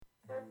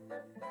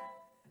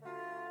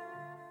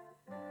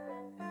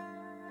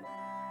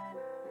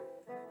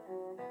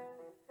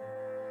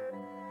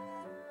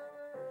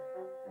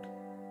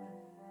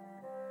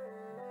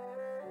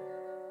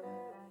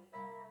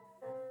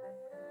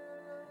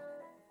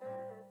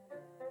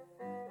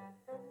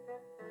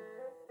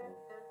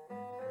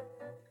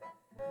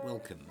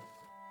Welcome.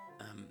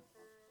 Um,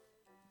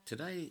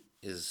 Today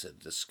is a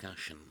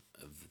discussion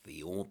of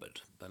the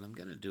orbit, but I'm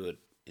going to do it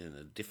in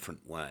a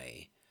different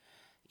way.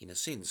 In a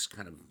sense,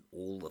 kind of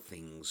all the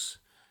things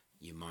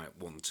you might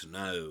want to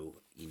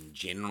know in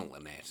general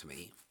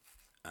anatomy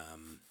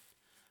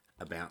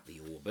about the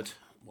orbit,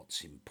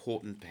 what's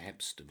important,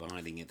 perhaps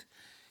dividing it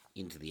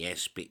into the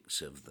aspects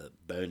of the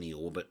bony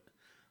orbit,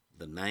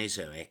 the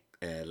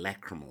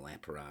nasolacrimal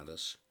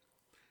apparatus,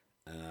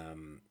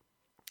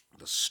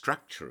 the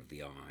structure of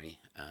the eye,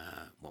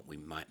 what we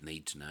might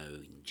need to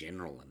know in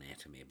general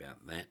anatomy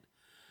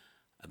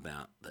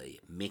about the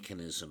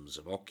mechanisms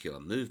of ocular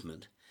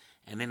movement,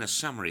 and then a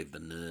summary of the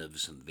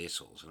nerves and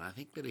vessels. And I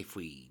think that if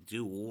we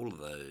do all of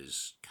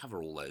those,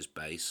 cover all those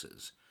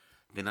bases,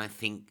 then I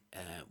think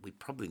we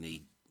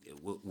probably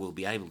we'll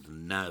be able to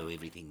know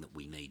everything that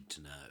we need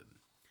to know.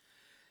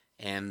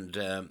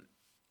 And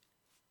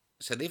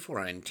so therefore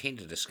I intend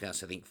to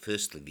discuss, I think,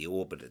 firstly the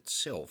orbit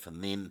itself,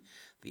 and then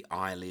the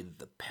eyelid,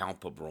 the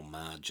palpebral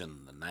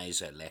margin, the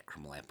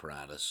nasolacrimal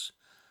apparatus,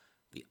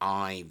 the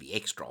eye, the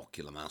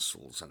extraocular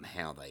muscles, and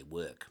how they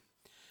work.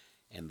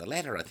 And the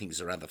latter, I think, is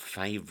a rather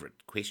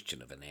favourite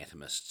question of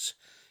anatomists,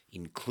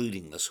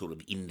 including the sort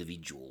of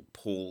individual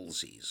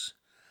palsies.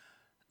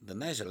 The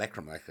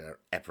nasolacrimal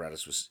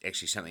apparatus was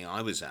actually something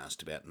I was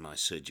asked about in my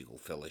surgical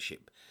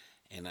fellowship,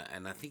 and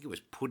I think it was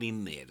put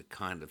in there to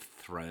kind of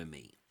throw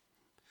me.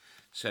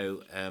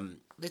 So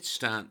let's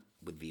start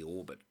with the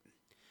orbit.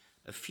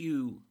 A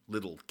few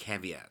little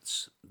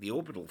caveats. The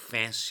orbital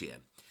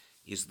fascia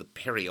is the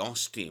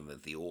periosteum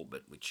of the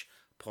orbit, which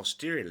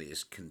posteriorly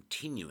is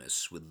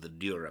continuous with the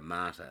dura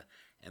mater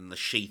and the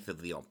sheath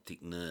of the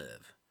optic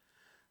nerve.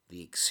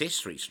 The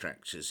accessory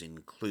structures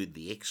include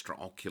the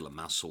extraocular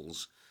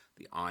muscles,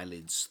 the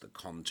eyelids, the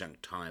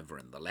conjunctiva,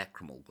 and the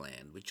lacrimal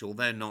gland, which,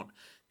 although not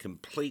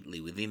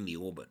completely within the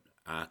orbit,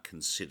 are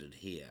considered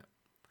here.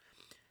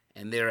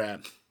 And there are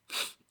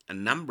a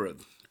number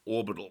of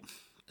orbital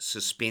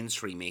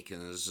suspensory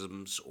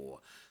mechanisms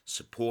or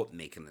support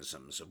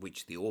mechanisms, of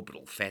which the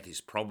orbital fat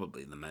is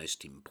probably the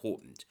most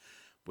important,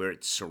 where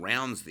it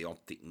surrounds the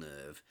optic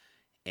nerve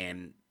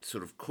and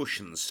sort of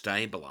cushions,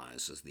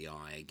 stabilises the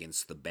eye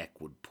against the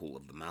backward pull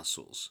of the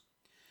muscles.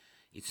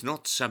 It's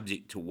not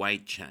subject to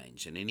weight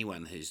change, and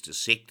anyone who's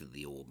dissected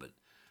the orbit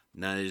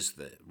knows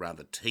the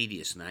rather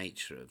tedious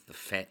nature of the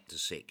fat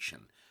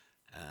dissection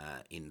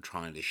in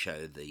trying to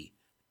show the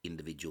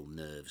individual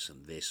nerves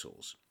and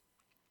vessels.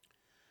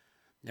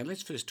 Now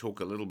let's first talk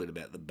a little bit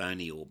about the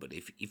bony orbit.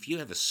 If you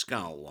have a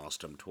skull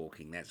whilst I'm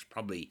talking, that's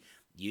probably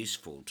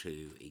useful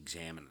to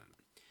examine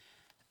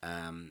it.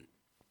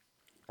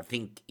 I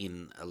think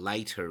in a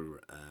later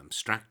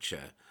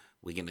structure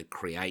we're going to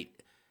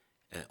create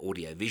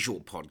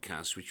audio-visual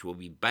podcasts which will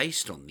be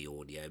based on the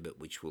audio but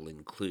which will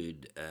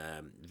include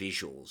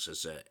visuals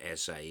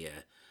as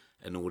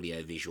an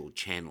audio-visual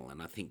channel,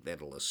 and I think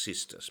that'll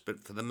assist us. But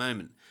for the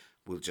moment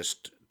we'll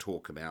just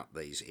talk about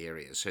these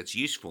areas. So it's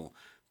useful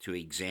to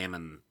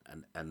examine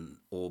an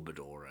orbit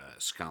or a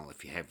skull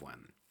if you have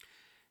one.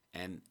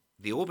 And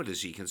the orbit,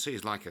 as you can see,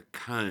 is like a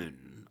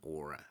cone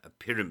or a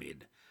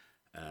pyramid,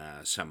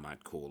 some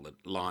might call it,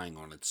 lying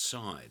on its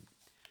side.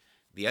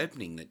 The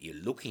opening that you're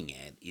looking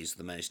at is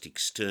the most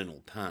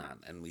external part,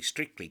 and we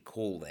strictly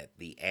call that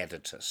the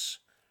adductus.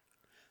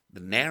 The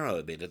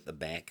narrow bit at the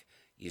back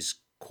is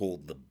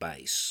called the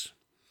base.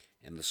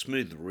 And the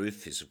smooth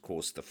roof is, of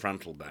course, the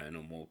frontal bone,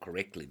 or more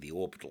correctly, the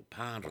orbital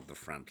part of the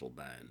frontal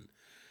bone,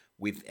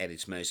 with, at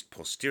its most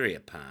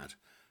posterior part,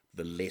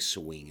 the lesser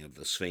wing of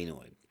the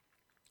sphenoid.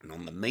 And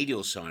on the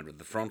medial side of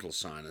the frontal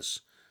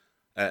sinus,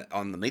 the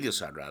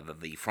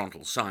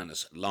frontal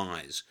sinus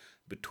lies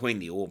between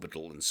the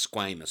orbital and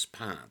squamous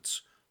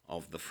parts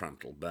of the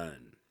frontal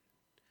bone.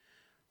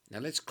 Now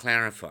let's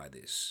clarify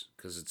this,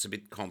 because it's a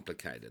bit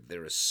complicated.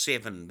 There are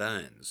 7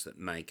 bones that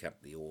make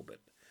up the orbit.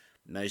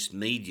 Most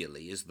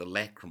medially is the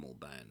lacrimal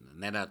bone,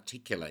 and that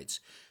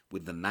articulates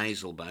with the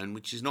nasal bone,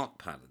 which is not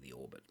part of the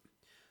orbit.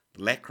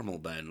 The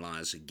lacrimal bone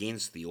lies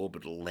against the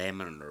orbital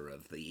lamina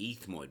of the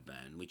ethmoid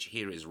bone, which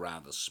here is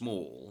rather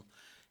small,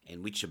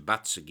 and which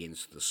abuts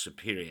against the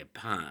superior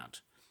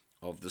part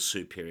of the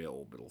superior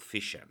orbital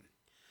fissure.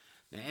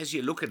 Now, as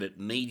you look at it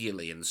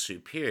medially and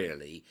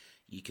superiorly,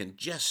 you can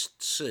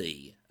just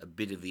see a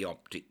bit of the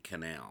optic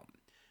canal.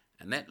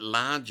 And that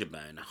larger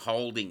bone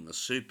holding the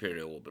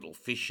superior orbital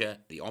fissure,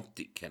 the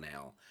optic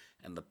canal,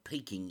 and the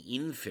peaking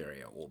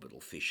inferior orbital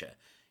fissure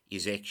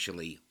is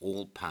actually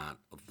all part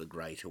of the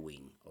greater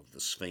wing of the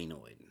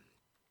sphenoid.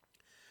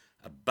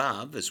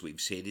 Above, as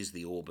we've said, is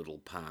the orbital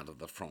part of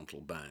the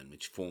frontal bone,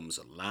 which forms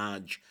a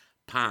large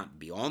part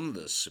beyond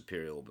the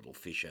superior orbital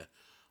fissure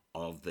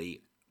of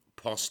the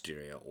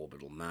posterior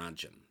orbital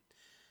margin.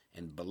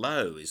 And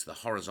below is the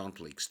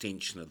horizontal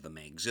extension of the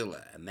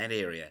maxilla, and that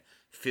area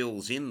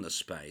fills in the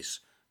space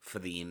for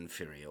the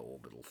inferior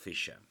orbital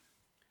fissure.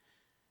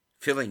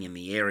 Filling in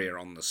the area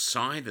on the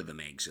side of the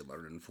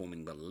maxilla and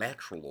forming the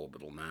lateral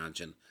orbital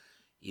margin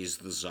is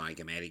the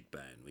zygomatic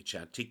bone, which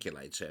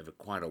articulates over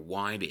quite a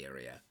wide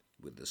area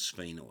with the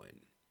sphenoid.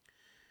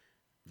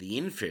 the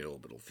inferior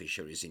orbital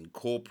fissure is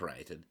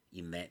incorporated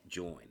in that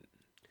joint.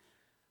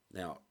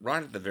 Now,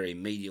 right at the very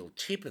medial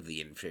tip of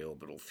the inferior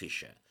orbital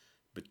fissure,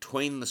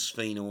 between the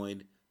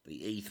sphenoid,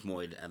 the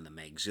ethmoid and the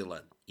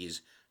maxilla,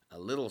 is a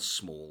little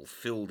small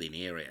filled-in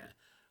area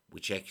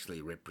which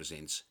actually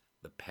represents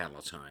the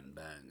palatine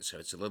bone. So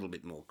it's a little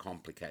bit more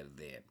complicated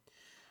there.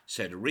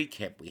 So to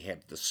recap, we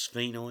have the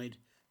sphenoid,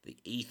 the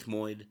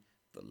ethmoid,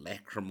 the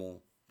lacrimal,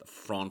 the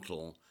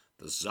frontal,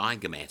 the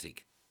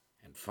zygomatic,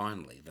 and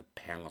finally the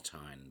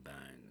palatine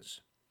bones.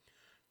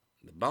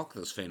 The bulk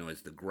of the sphenoid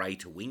is the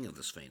greater wing of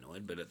the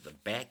sphenoid, but at the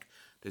back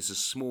there's a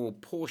small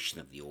portion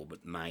of the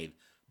orbit made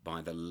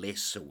by the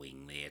lesser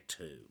wing there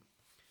too.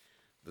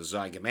 The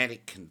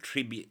zygomatic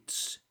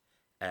contributes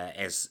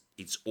as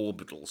its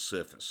orbital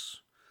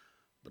surface.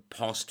 The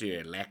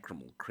posterior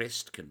lacrimal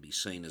crest can be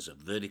seen as a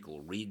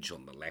vertical ridge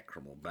on the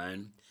lacrimal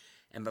bone,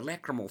 and the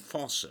lacrimal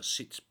fossa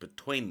sits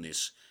between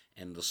this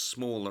and the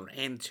smaller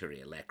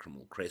anterior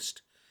lacrimal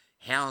crest,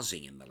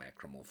 housing in the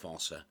lacrimal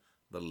fossa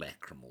the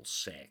lacrimal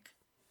sac.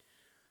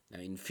 Now,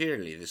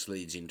 inferiorly, this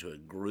leads into a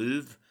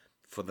groove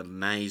for the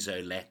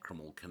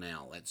nasolacrimal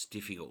canal. That's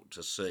difficult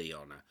to see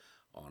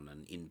on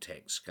an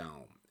intact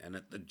skull. And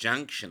at the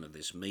junction of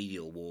this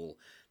medial wall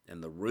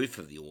and the roof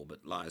of the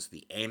orbit lies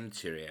the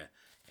anterior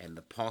and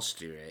the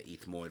posterior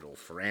ethmoidal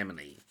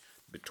foraminae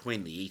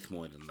between the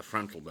ethmoid and the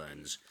frontal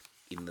bones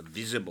in the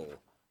visible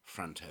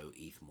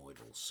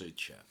frontoethmoidal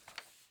suture.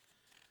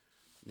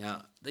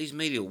 Now, these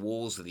medial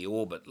walls of the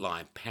orbit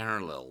lie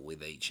parallel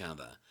with each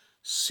other,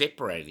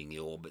 separating the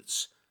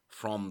orbits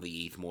from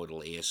the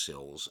ethmoidal air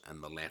cells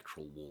and the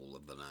lateral wall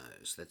of the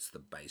nose. That's the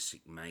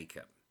basic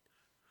makeup.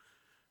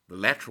 The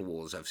lateral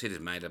wall, as I've said, is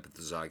made up of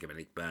the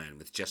zygomatic bone,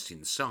 with just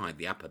inside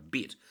the upper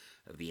bit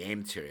of the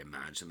anterior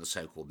margin, the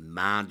so-called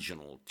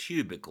marginal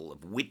tubercle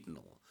of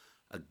Whitnell,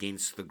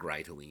 against the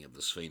greater wing of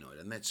the sphenoid.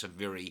 And that's a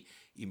very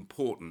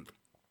important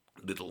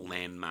little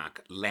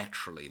landmark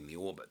laterally in the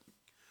orbit.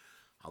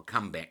 I'll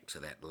come back to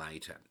that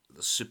later.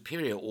 The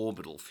superior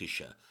orbital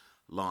fissure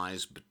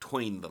lies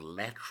between the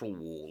lateral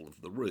wall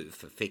of the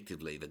roof,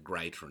 effectively the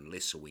greater and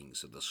lesser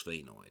wings of the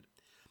sphenoid.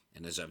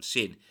 And as I've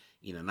said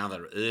in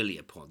another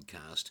earlier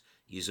podcast,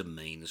 is a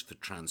means for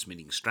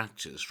transmitting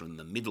structures from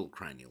the middle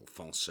cranial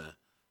fossa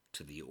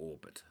to the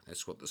orbit.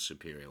 That's what the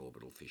superior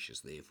orbital fissure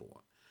is there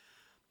for.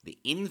 The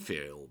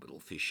inferior orbital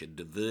fissure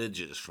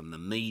diverges from the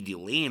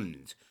medial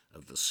end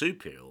of the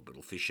superior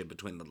orbital fissure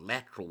between the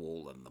lateral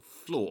wall and the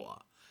floor.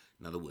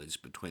 In other words,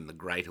 between the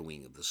greater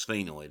wing of the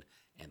sphenoid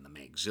and the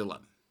maxilla.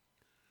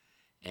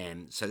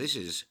 And so this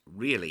is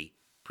really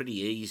pretty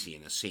easy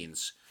in a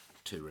sense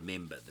to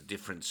remember the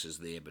differences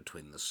there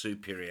between the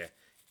superior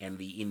and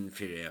the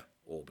inferior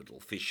orbital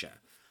fissure.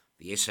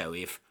 The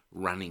SOF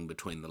running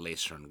between the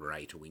lesser and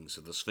greater wings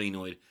of the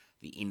sphenoid,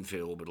 the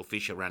inferior orbital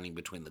fissure running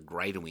between the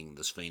greater wing of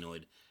the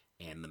sphenoid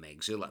and the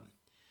maxilla.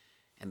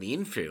 And the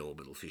inferior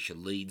orbital fissure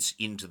leads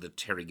into the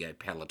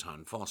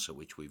pterygopalatine fossa,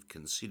 which we've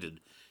considered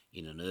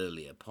in an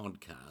earlier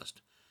podcast,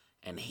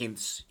 and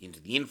hence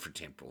into the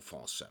infratemporal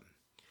fossa.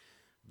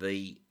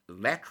 The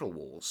lateral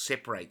wall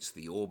separates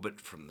the orbit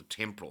from the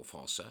temporal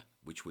fossa,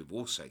 which we've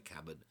also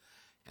covered,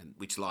 and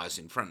which lies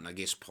in front, and I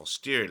guess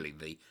posteriorly,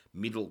 the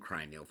middle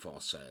cranial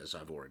fossa, as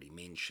I've already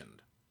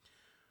mentioned.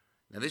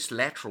 Now, this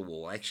lateral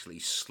wall actually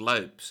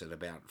slopes at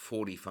about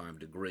 45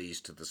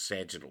 degrees to the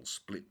sagittal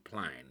split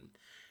plane,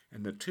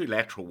 and the two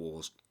lateral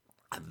walls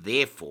are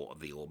therefore of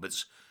the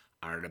orbits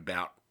are at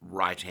about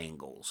right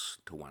angles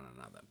to one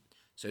another.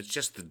 So it's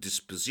just the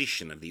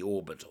disposition of the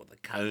orbit, or the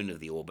cone of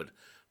the orbit,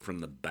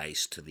 from the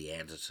base to the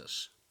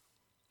antitus.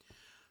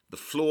 The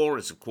floor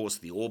is, of course,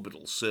 the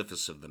orbital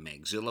surface of the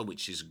maxilla,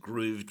 which is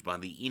grooved by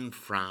the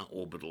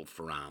infraorbital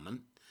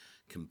foramen,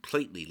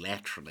 completely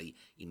laterally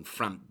in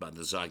front by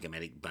the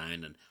zygomatic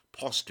bone, and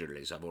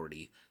posteriorly, as I've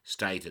already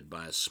stated,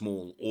 by a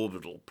small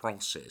orbital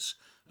process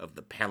of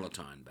the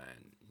palatine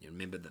bone. You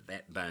remember that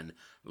that bone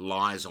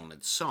lies on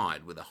its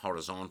side with a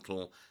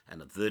horizontal and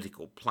a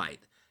vertical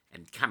plate,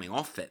 and coming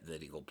off that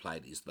vertical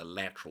plate is the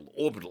lateral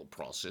orbital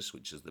process,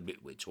 which is the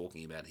bit we're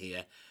talking about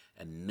here,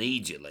 and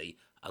medially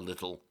a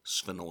little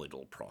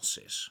sphenoidal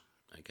process.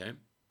 Okay?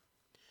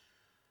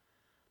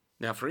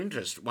 Now, for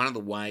interest, one of the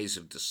ways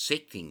of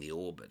dissecting the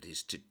orbit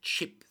is to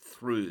chip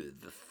through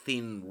the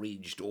thin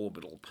ridged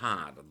orbital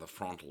part of the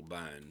frontal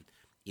bone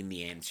in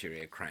the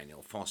anterior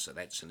cranial fossa.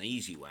 That's an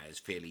easy way, it's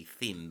fairly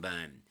thin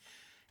bone.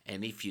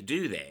 And if you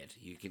do that,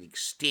 you can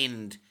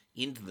extend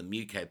into the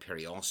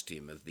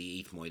mucoperiosteum of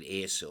the ethmoid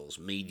air cells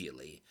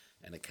medially,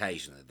 and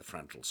occasionally the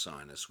frontal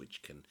sinus,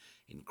 which can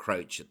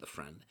encroach at the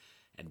front.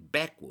 And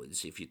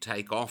backwards, if you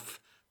take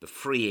off the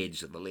free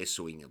edge of the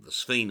lesser wing of the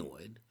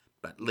sphenoid,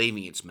 but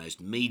leaving its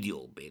most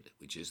medial bit,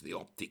 which is the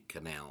optic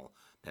canal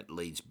that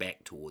leads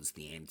back towards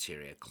the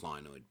anterior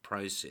clinoid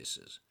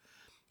processes.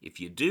 If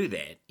you do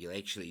that, you'll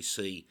actually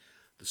see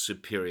the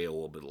superior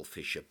orbital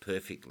fissure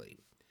perfectly.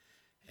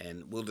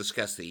 And we'll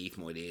discuss the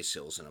ethmoid air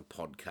cells in a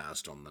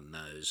podcast on the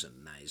nose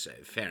and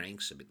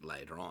nasopharynx a bit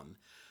later on.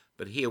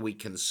 But here we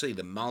can see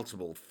the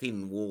multiple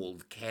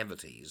thin-walled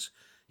cavities,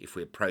 if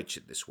we approach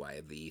it this way,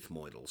 of the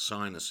ethmoidal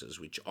sinuses,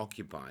 which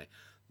occupy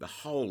the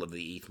whole of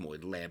the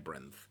ethmoid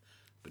labyrinth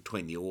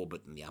between the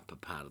orbit and the upper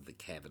part of the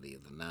cavity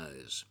of the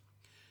nose.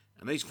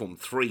 And these form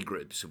three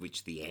groups, of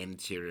which the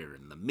anterior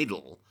and the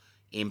middle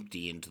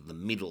empty into the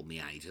middle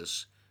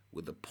meatus,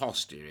 with the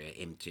posterior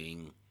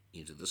emptying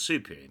into the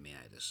superior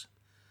meatus.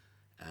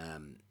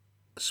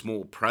 A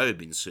small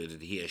probe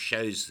inserted here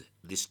shows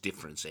this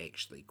difference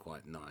actually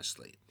quite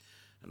nicely.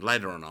 And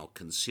later on I'll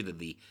consider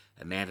the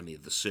anatomy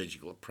of the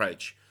surgical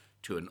approach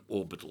to an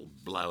orbital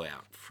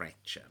blowout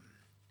fracture.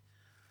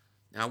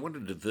 Now I want to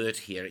divert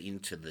here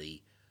into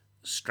the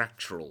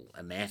structural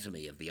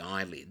anatomy of the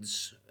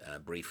eyelids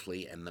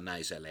briefly, and the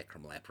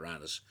nasolacrimal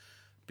apparatus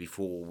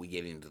before we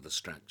get into the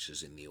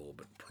structures in the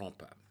orbit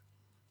proper.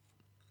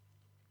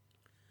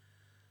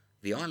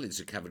 The eyelids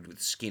are covered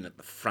with skin at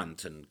the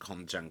front and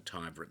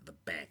conjunctiva at the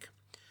back,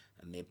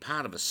 and they're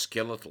part of a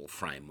skeletal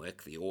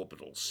framework, the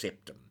orbital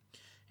septum,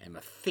 and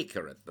are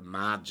thicker at the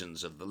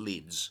margins of the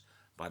lids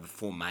by the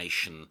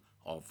formation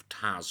of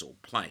tarsal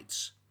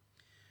plates.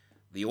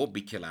 The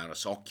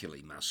orbicularis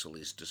oculi muscle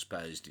is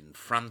disposed in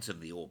front of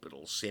the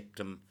orbital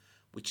septum,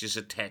 which is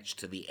attached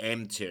to the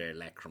anterior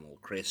lacrimal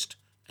crest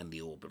and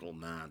the orbital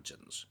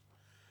margins.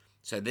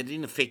 So that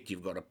in effect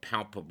you've got a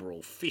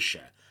palpebral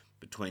fissure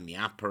between the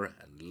upper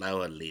and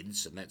lower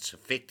lids, and that's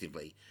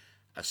effectively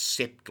a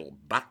septal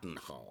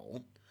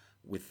buttonhole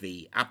with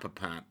the upper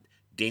part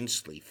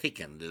densely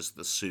thickened as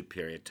the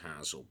superior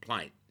tarsal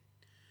plate.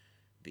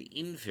 The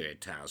inferior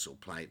tarsal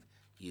plate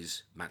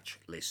is much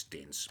less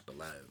dense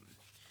below.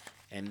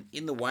 And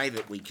in the way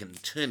that we can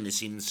turn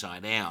this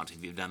inside out,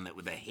 if you've done that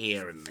with a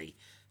hair in the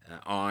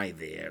eye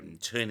there,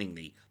 and turning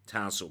the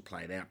tarsal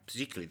plate out,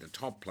 particularly the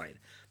top plate,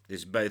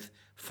 there's both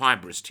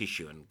fibrous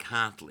tissue and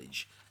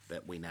cartilage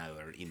that we know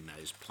are in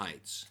those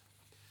plates.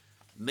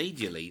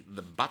 Medially,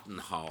 the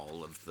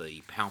buttonhole of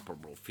the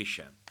palpebral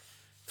fissure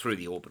through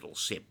the orbital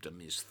septum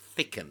is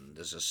thickened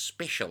as a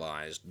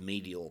specialised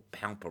medial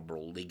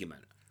palpebral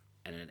ligament,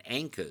 and it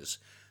anchors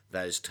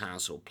those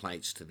tarsal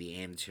plates to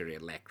the anterior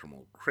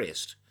lacrimal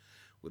crest,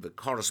 with a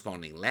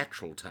corresponding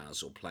lateral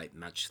tarsal plate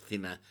much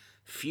thinner,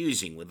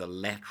 fusing with a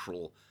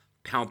lateral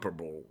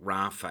palpebral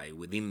raphe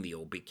within the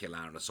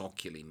orbicularis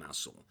oculi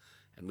muscle,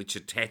 and which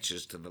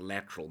attaches to the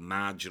lateral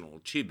marginal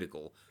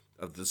tubercle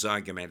of the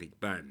zygomatic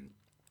bone,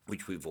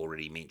 which we've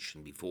already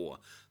mentioned before,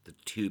 the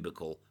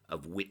tubercle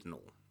of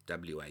Whitnall,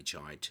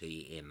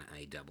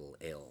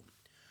 Whitnall.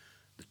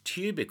 The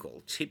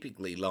tubercle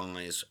typically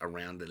lies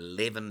around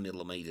 11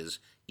 millimetres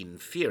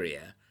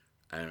inferior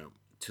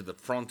to the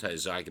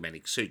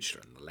frontozygomatic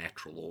suture in the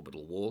lateral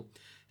orbital wall,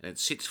 and it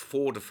sits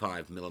 4 to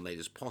 5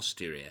 millimetres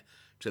posterior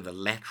to the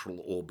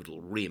lateral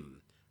orbital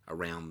rim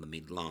around the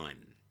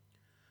midline.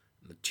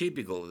 The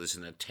tubercle is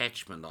an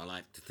attachment. I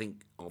like to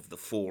think of the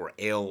 4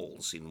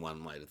 L's in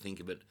one way to think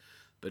of it,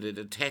 but it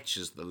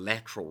attaches the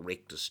lateral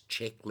rectus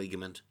check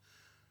ligament,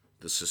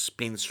 the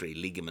suspensory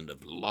ligament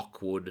of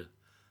Lockwood,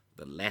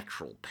 the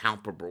lateral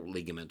palpebral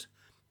ligament,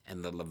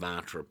 and the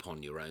levator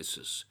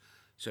aponeurosis.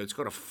 So it's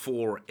got a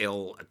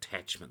 4L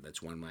attachment.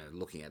 That's one way of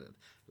looking at it.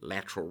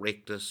 Lateral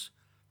rectus,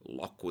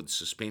 Lockwood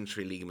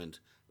suspensory ligament,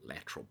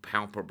 lateral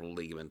palpebral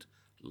ligament,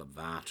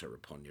 levator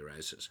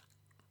aponeurosis.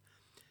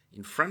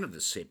 In front of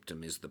the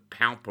septum is the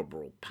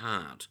palpebral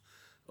part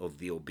of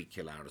the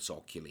orbicularis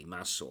oculi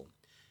muscle,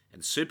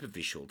 and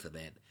superficial to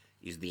that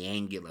is the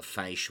angular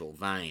facial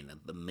vein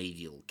of the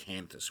medial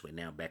canthus. We're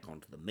now back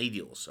onto the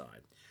medial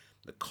side,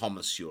 the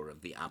commissure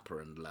of the upper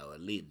and lower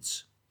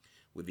lids,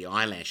 with the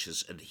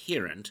eyelashes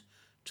adherent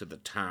to the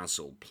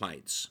tarsal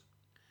plates.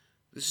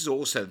 This is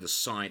also the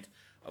site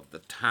of the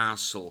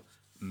tarsal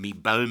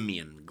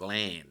meibomian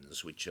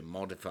glands, which are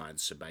modified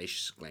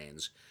sebaceous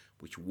glands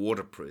which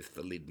waterproof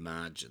the lid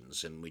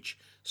margins and which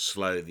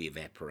slow the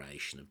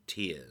evaporation of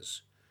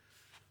tears.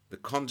 The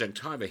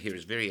conjunctiva here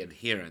is very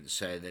adherent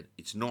so that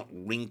it's not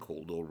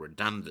wrinkled or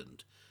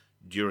redundant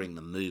during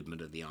the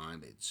movement of the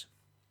eyelids.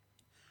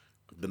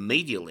 The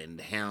medial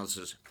end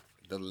houses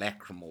the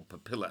lacrimal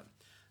papilla,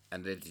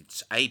 and at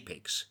its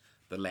apex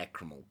the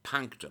lacrimal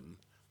punctum,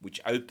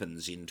 which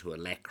opens into a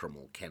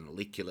lacrimal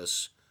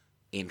canaliculus,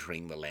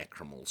 entering the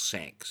lacrimal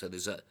sac. So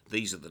these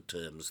are the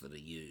terms that are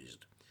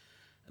used.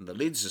 And the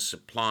lids are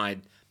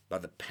supplied by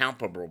the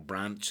palpebral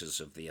branches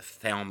of the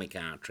ophthalmic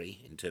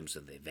artery in terms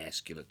of their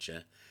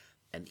vasculature,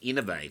 and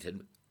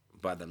innervated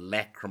by the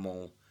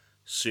lacrimal,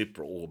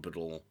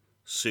 supraorbital,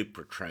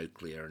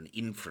 supratrochlear and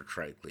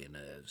infratrochlear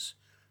nerves,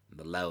 and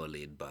the lower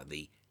lid by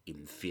the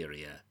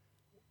inferior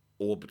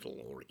orbital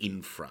or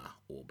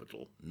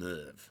infraorbital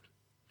nerve.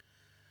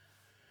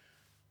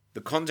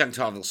 The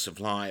conjunctival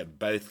supply of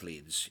both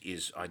lids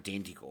is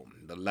identical.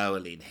 The lower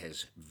lid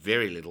has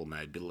very little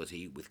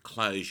mobility, with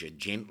closure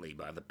gently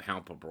by the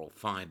palpebral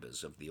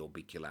fibres of the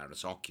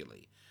orbicularis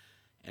oculi,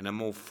 and a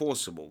more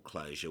forcible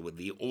closure with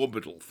the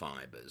orbital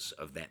fibres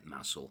of that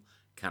muscle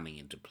coming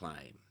into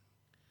play.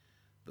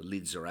 The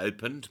lids are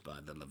opened by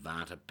the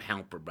levator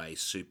palpebrae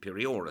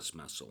superioris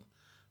muscle,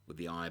 with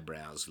the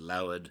eyebrows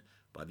lowered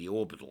by the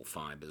orbital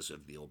fibres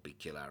of the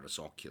orbicularis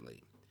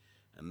oculi.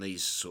 And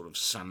these sort of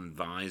sun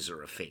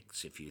visor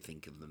effects, if you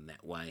think of them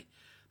that way,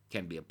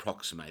 can be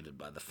approximated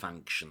by the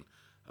function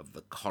of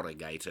the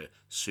corrugator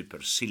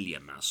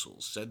superciliar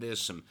muscles. So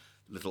there's some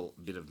little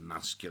bit of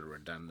muscular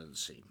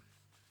redundancy.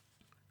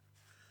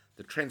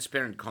 The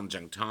transparent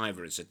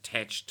conjunctiva is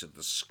attached to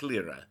the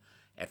sclera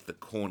at the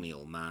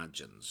corneal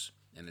margins,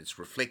 and it's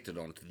reflected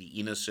onto the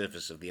inner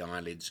surface of the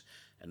eyelids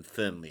and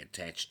firmly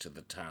attached to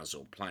the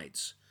tarsal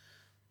plates.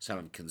 Some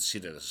have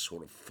considered a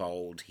sort of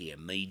fold here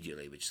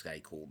medially, which they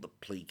call the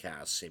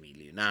plica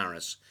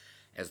semilunaris,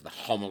 as the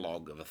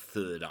homologue of a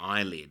third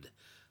eyelid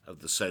of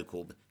the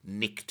so-called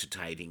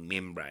nictitating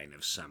membrane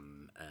of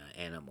some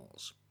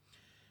animals.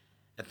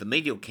 At the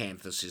medial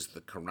canthus is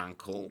the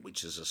caruncle,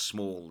 which is a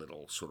small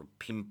little sort of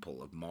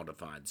pimple of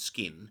modified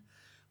skin,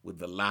 with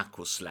the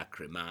lacus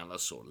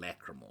lacrimalis or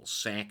lacrimal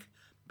sac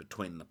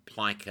between the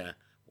plica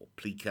or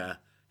plica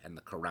and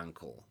the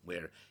caruncle,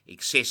 where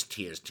excess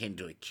tears tend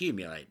to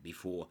accumulate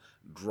before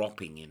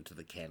dropping into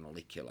the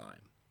canaliculi.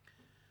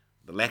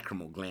 The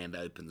lacrimal gland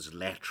opens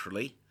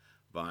laterally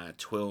via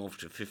 12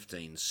 to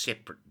 15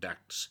 separate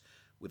ducts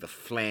with a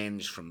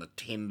flange from the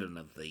tendon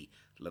of the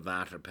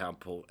levator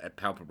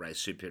palpebrae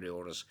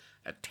superioris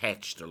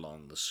attached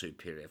along the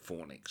superior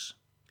fornix.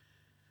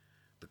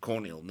 The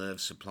corneal nerve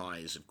supply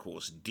is, of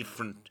course,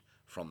 different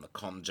from the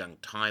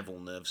conjunctival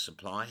nerve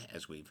supply.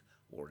 As we've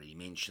already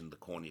mentioned, the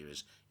cornea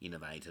is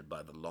innervated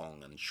by the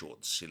long and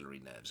short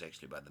ciliary nerves,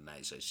 actually by the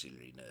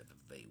nasociliary nerve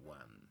of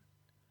V1.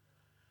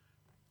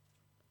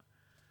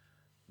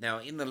 Now,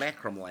 in the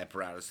lacrimal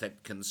apparatus,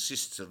 that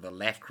consists of the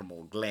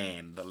lacrimal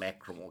gland, the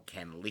lacrimal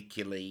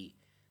canaliculi,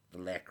 the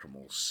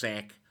lacrimal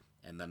sac,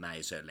 and the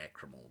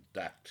nasolacrimal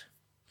duct.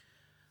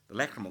 The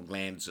lacrimal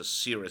gland is a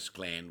serous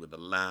gland with a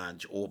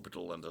large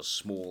orbital and a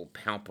small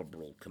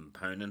palpebral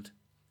component.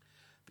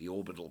 The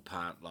orbital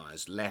part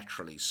lies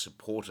laterally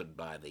supported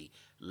by the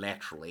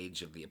lateral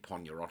edge of the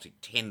aponeurotic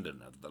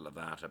tendon of the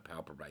levator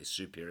palpebrae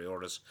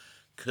superioris,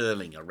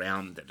 curling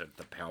around it at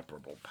the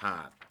palpebral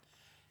part.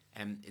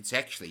 And it's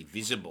actually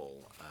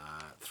visible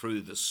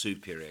through the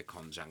superior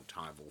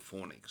conjunctival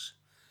fornix.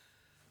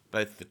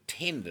 Both the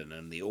tendon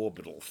and the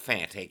orbital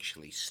fat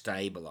actually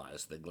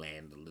stabilise the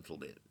gland a little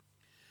bit.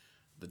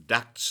 The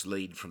ducts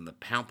lead from the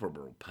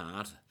palpebral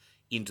part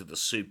into the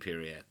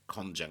superior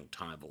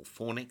conjunctival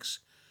fornix,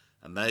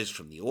 and those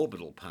from the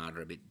orbital part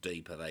are a bit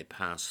deeper. They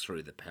pass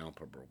through the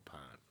palpebral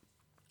part.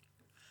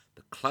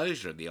 The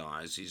closure of the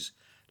eyes is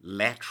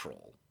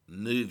lateral,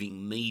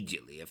 moving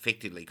medially,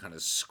 effectively kind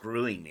of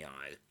screwing the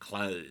eye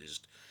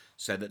closed,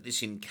 so that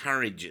this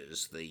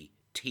encourages the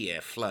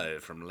tear flow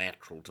from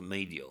lateral to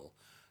medial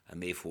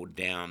and therefore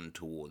down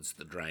towards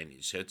the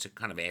drainage. So it's a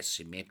kind of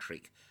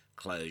asymmetric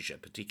closure,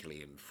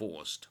 particularly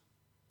enforced.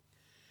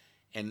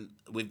 And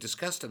we've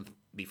discussed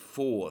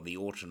before the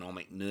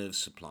autonomic nerve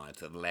supply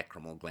to the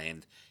lacrimal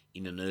gland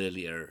in an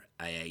earlier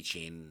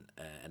AHN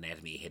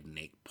Anatomy Head and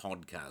Neck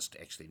podcast,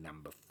 actually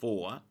number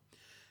 4.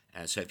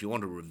 So if you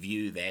want to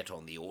review that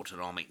on the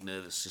autonomic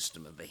nervous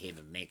system of the head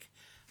and neck,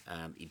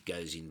 it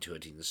goes into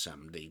it in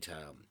some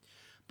detail.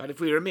 But if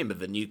we remember,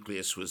 the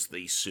nucleus was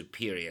the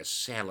superior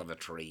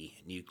salivatory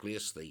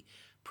nucleus. The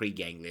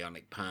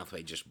preganglionic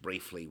pathway, just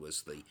briefly,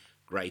 was the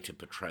greater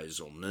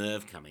petrosal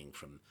nerve coming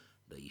from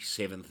the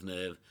 7th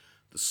nerve.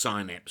 The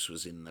synapse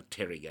was in the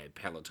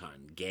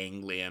pterygopalatine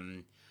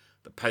ganglion.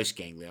 The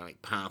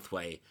postganglionic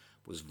pathway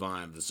was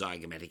via the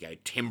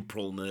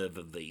zygomaticotemporal nerve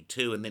of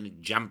V2, and then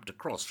it jumped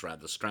across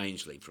rather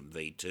strangely from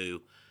V2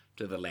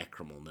 to the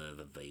lacrimal nerve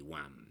of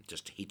V1,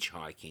 just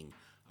hitchhiking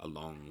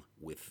along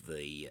with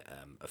the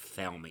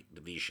ophthalmic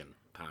division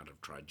part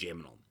of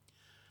trigeminal.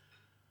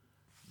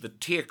 The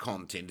tear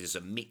content is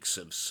a mix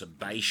of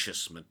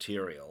sebaceous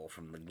material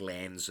from the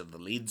glands of the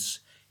lids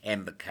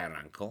and the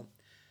caruncle,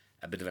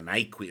 a bit of an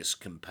aqueous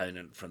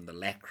component from the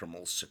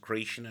lacrimal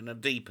secretion, and a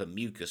deeper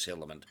mucus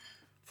element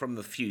from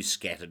the few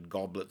scattered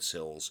goblet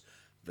cells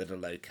that are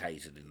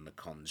located in the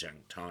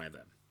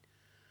conjunctiva.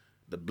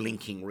 The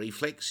blinking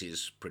reflex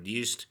is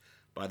produced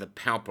by the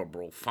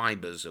palpebral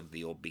fibres of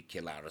the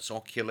orbicularis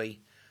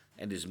oculi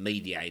and is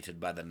mediated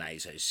by the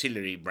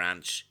nasociliary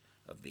branch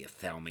of the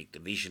ophthalmic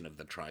division of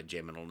the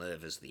trigeminal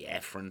nerve as the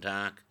afferent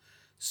arc,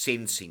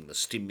 sensing the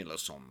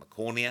stimulus on the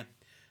cornea,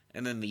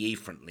 and then the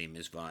efferent limb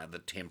is via the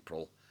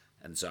temporal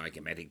and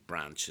zygomatic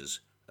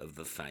branches of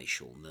the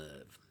facial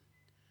nerve.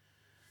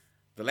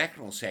 The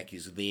lacrimal sac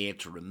is there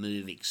to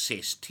remove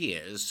excess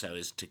tears so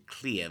as to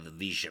clear the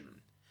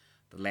vision.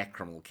 The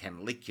lacrimal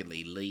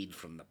canaliculi lead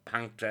from the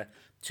puncta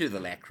to the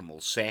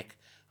lacrimal sac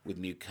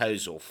with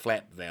mucosal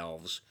flap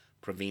valves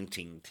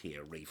preventing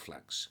tear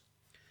reflux.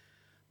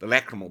 The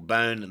lacrimal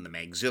bone and the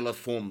maxilla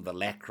form the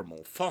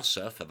lacrimal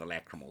fossa for the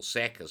lacrimal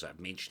sac, as I've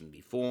mentioned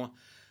before,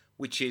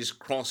 which is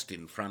crossed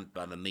in front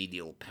by the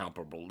medial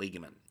palpebral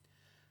ligament.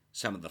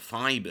 Some of the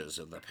fibres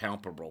of the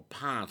palpebral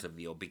part of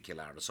the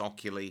orbicularis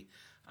oculi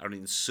are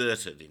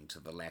inserted into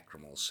the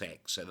lacrimal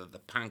sac so that the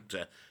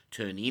puncta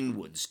turn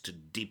inwards to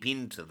dip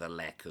into the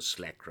lacus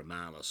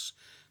lacrimalis,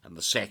 and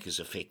the sac is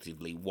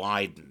effectively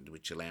widened,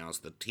 which allows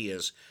the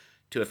tears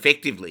to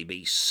effectively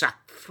be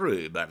sucked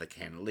through by the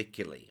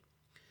canaliculi.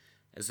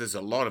 As there's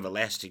a lot of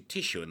elastic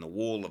tissue in the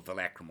wall of the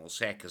lacrimal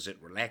sac as it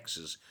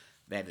relaxes,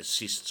 that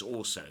assists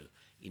also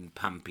in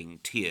pumping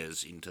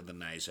tears into the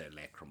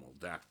nasolacrimal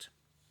duct.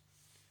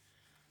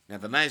 Now,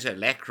 the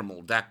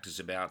nasolacrimal duct is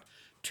about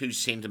 2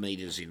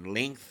 centimetres in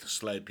length,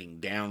 sloping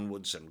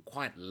downwards and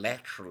quite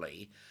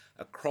laterally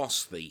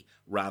across the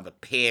rather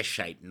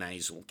pear-shaped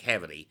nasal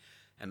cavity,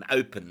 and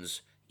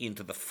opens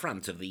into the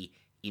front of the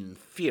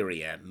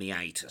inferior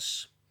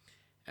meatus.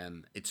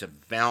 It's a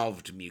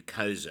valved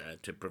mucosa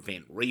to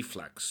prevent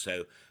reflux,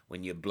 so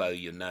when you blow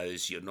your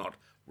nose, you're not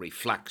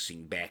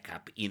refluxing back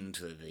up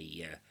into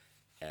the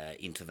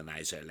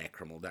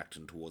nasolacrimal duct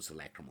and towards the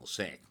lacrimal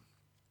sac.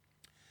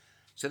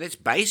 So that's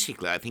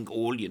basically, I think,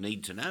 all you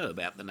need to know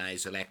about the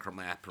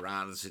nasolacrimal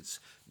apparatus. It's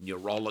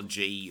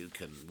neurology. You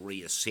can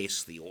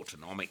reassess the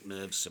autonomic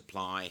nerve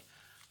supply,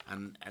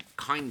 and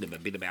kind of a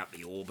bit about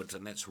the orbit,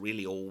 and that's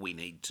really all we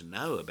need to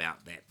know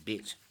about that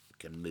bit.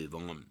 We can move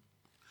on.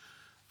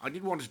 I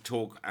did want to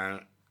talk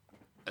a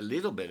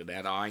little bit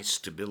about eye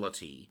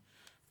stability,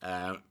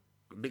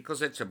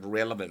 because that's of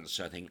relevance,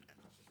 I think,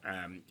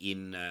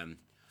 in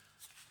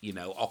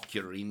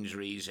ocular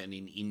injuries and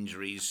in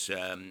injuries,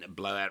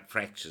 blowout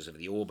fractures of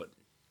the orbit.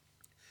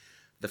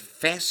 The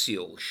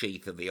fascial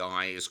sheath of the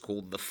eye is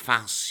called the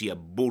fascia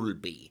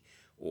bulbi,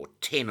 or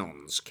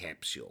Tenon's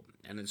capsule,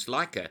 and it's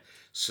like a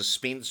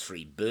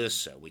suspensory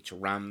bursa which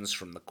runs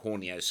from the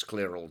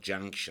corneoscleral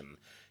junction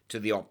to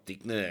the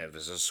optic nerve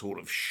as a sort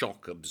of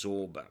shock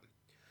absorber.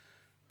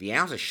 The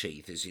outer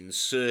sheath is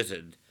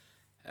inserted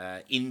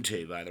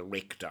into by the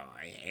recti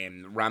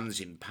and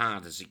runs in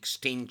part as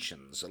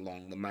extensions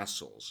along the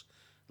muscles.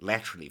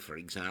 Laterally, for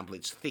example,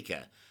 it's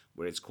thicker,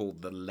 where it's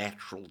called the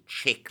lateral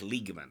check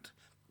ligament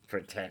for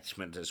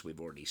attachment, as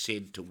we've already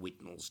said, to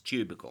Whitnell's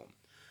tubercle.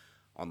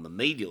 On the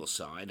medial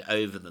side,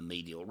 over the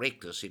medial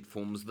rectus, it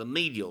forms the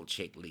medial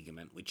check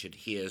ligament, which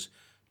adheres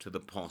to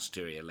the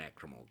posterior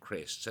lacrimal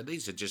crest. So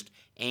these are just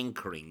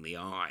anchoring the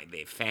eye,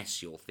 they're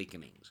fascial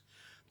thickenings.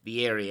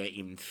 The area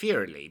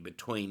inferiorly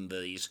between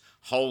these,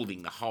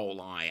 holding the whole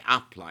eye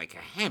up like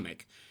a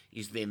hammock,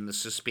 is then the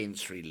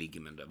suspensory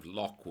ligament of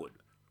Lockwood,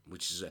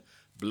 which is a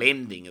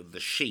blending of the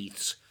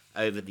sheaths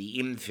over the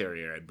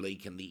inferior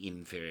oblique and the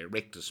inferior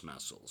rectus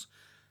muscles.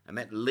 And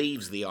that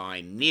leaves the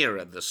eye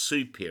nearer the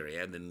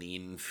superior than the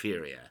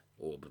inferior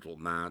orbital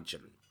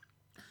margin.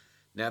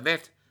 Now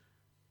that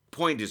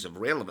point is of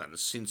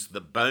relevance since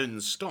the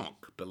bone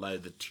stock below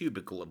the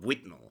tubercle of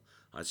Whitnell,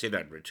 I said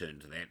I'd return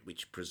to that,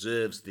 which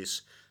preserves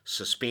this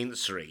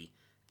suspensory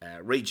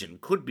region,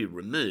 could be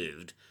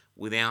removed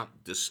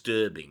without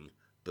disturbing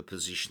the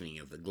positioning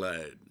of the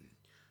globe.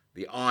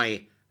 The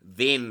eye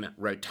then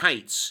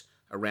rotates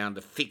around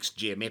a fixed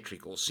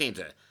geometrical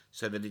centre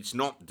so that it's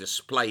not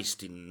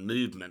displaced in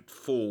movement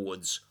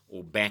forwards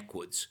or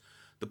backwards.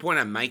 The point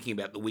I'm making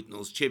about the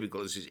Whitnell's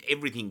tubercle is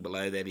everything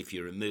below that, if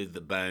you remove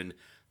the bone,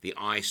 the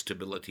eye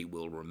stability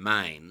will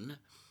remain.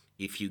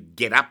 If you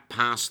get up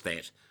past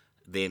that,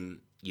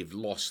 then you've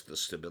lost the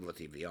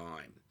stability of the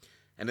eye.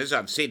 And as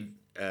I've said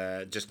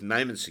just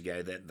moments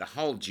ago, that the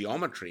whole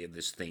geometry of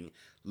this thing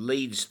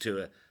leads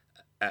to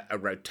a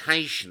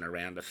rotation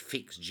around a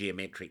fixed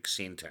geometric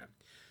centre,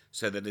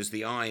 so that as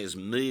the eye is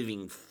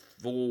moving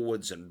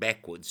forwards and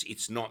backwards,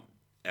 it's not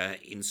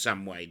in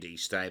some way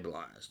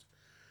destabilised.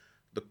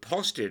 The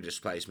posterior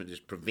displacement is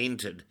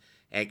prevented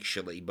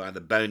actually by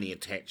the bony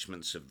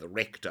attachments of the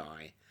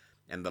recti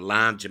and the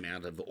large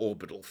amount of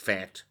orbital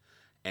fat,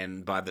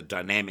 and by the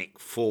dynamic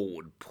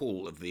forward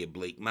pull of the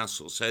oblique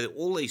muscles. So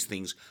all these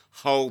things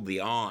hold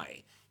the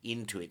eye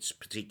into its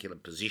particular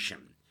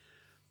position.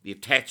 The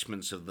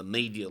attachments of the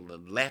medial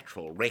and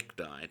lateral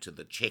recti to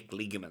the check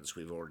ligaments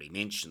we've already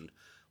mentioned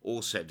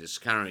also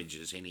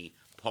discourages any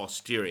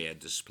posterior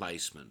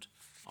displacement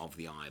of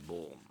the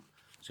eyeball.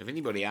 So if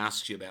anybody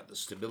asks you about the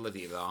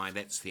stability of the eye,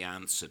 that's the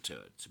answer to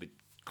it. It's a bit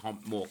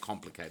more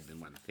complicated than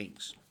one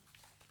thinks.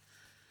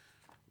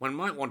 One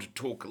might want to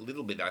talk a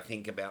little bit, I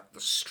think, about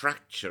the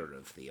structure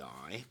of the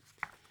eye,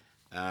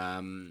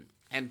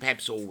 and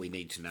perhaps all we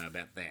need to know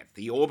about that.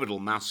 The orbital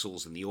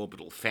muscles and the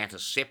orbital fat are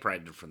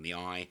separated from the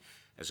eye,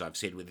 as I've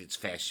said, with its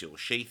fascial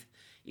sheath.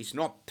 It's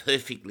not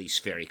perfectly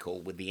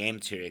spherical, with the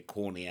anterior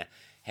cornea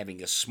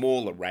having a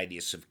smaller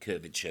radius of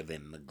curvature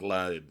than the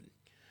globe.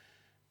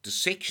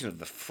 Dissection of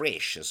the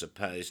fresh, as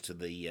opposed to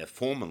the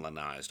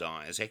formalised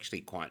eye, is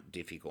actually quite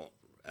difficult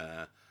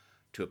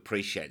to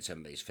appreciate some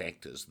of these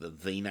factors. The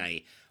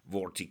venae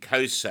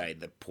vorticosae,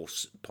 the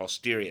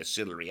posterior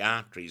ciliary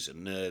arteries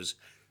and nerves,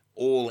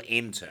 all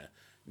enter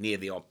near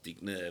the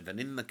optic nerve,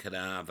 and in the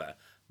cadaver,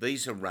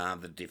 these are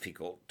rather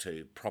difficult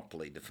to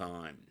properly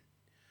define.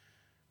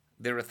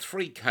 There are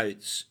 3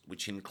 coats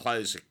which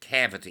enclose a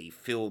cavity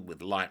filled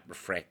with light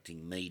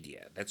refracting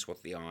media. That's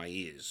what the eye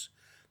is.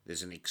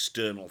 There's an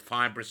external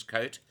fibrous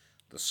coat,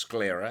 the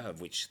sclera,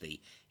 of which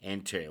the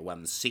anterior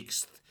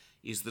 1/6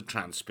 is the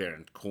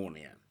transparent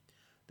cornea.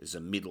 There's a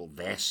middle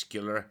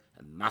vascular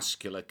and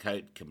muscular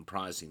coat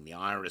comprising the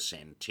iris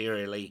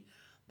anteriorly,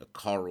 the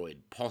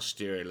choroid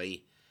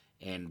posteriorly,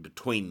 and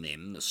between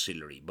them the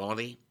ciliary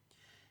body.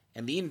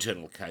 And the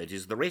internal coat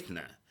is the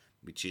retina,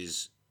 which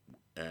is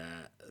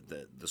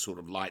the sort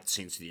of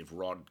light-sensitive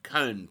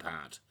rod-cone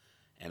part,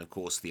 and of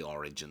course the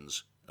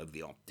origins of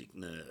the optic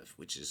nerve,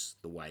 which is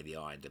the way the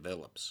eye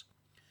develops.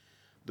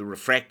 The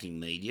refracting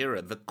media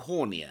are the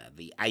cornea,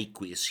 the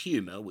aqueous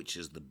humour, which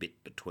is the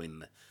bit between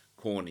the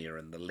cornea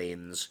and the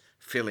lens,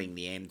 filling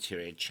the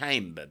anterior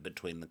chamber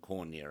between the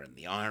cornea and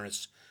the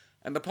iris,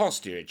 and the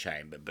posterior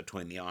chamber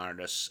between the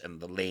iris and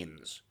the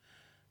lens.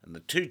 And the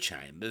two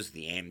chambers,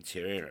 the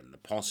anterior and the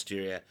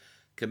posterior,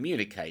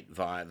 communicate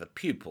via the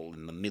pupil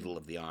in the middle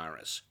of the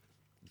iris.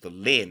 The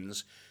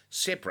lens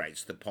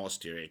separates the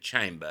posterior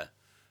chamber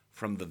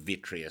from the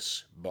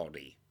vitreous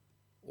body,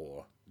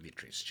 or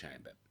vitreous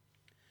chamber.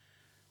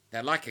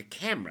 Now, like a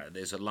camera,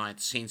 there's a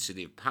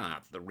light-sensitive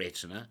part, the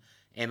retina,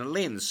 and a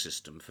lens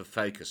system for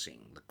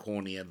focusing. The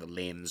cornea, the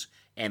lens,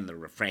 and the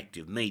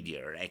refractive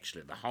media are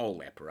actually the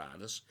whole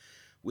apparatus,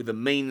 with a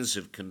means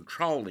of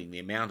controlling the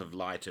amount of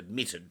light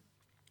admitted,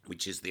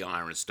 which is the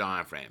iris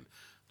diaphragm,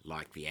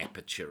 like the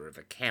aperture of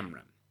a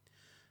camera.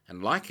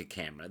 And like a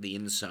camera, the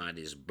inside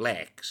is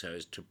black so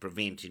as to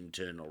prevent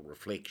internal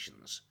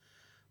reflections.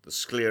 The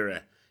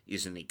sclera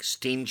is an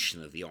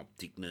extension of the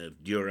optic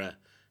nerve dura,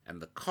 and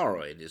the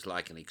choroid is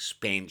like an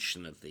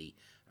expansion of the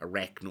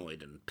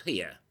arachnoid and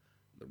pia.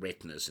 The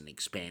retina is an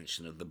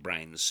expansion of the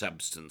brain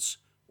substance,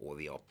 or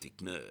the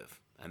optic nerve.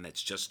 And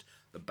that's just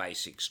the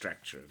basic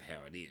structure of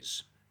how it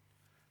is.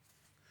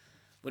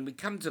 When we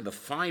come to the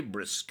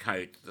fibrous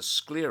coat, the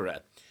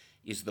sclera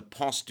is the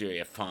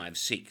posterior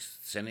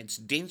 5/6, and it's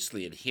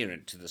densely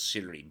adherent to the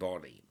ciliary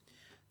body.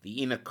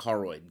 The inner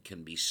choroid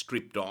can be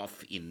stripped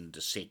off in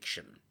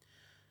dissection.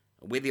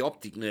 Where the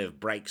optic nerve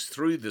breaks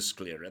through the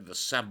sclera, the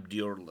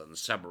subdural and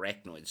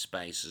subarachnoid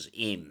spaces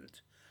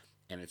end,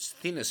 and it's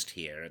thinnest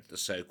here at the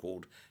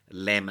so-called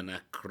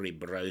lamina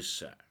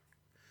cribrosa.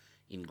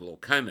 In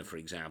glaucoma, for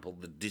example,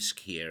 the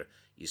disc here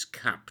is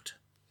cupped,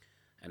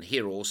 and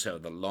here also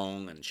the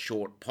long and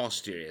short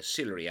posterior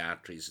ciliary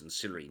arteries and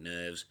ciliary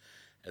nerves,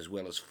 as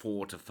well as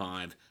 4 to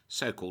 5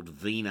 so-called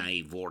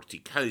venae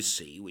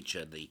vorticosae, which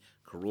are the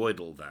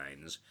choroidal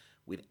veins,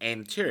 with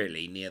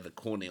anteriorly near the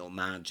corneal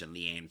margin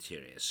the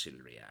anterior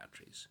ciliary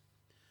arteries.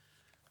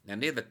 Now,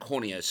 near the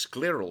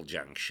corneoscleral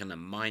junction, a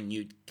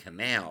minute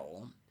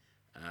canal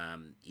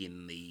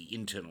in the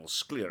internal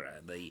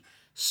sclera, the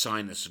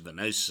sinus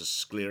venosus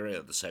sclera,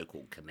 or the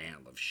so-called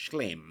canal of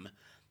Schlemm,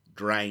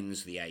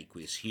 drains the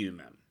aqueous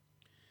humour.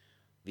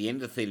 The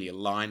endothelial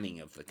lining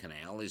of the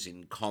canal is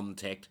in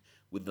contact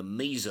with the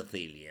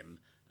mesothelium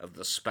of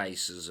the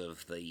spaces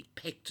of the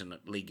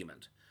pectinate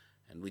ligament,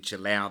 and which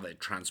allow their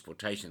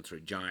transportation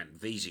through giant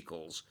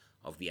vesicles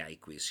of the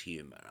aqueous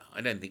humour. I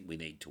don't think we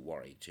need to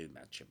worry too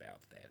much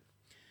about that.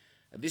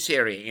 This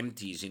area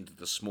empties into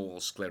the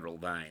small scleral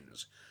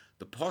veins.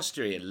 The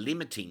posterior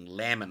limiting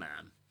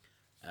lamina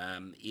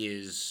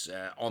is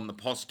on the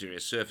posterior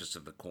surface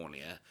of the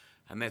cornea,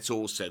 and that's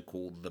also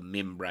called the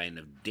membrane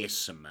of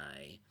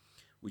Descemet,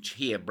 which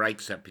here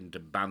breaks up into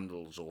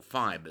bundles or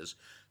fibres,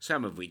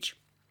 some of which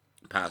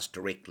pass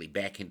directly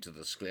back into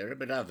the sclera,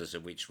 but others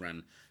of which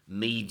run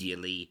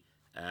medially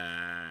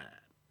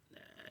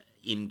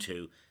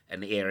into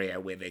an area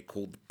where they're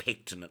called the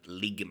pectinate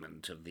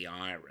ligament of the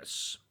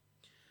iris,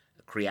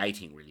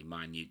 creating really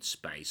minute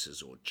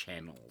spaces or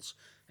channels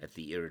at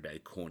the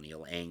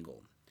iridocorneal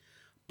angle.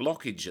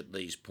 Blockage at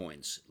these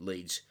points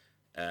leads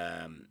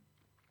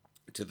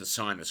to the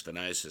sinus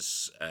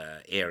venosus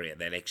area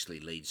that actually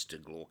leads to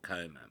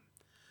glaucoma.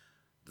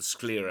 The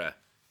sclera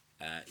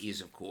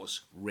is, of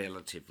course,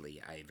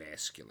 relatively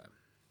avascular.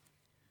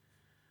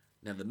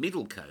 Now, the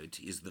middle coat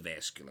is the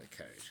vascular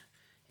coat,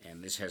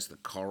 and this has the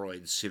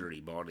choroid, ciliary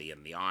body,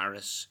 and the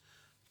iris,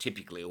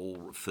 typically all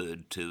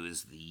referred to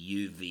as the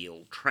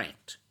uveal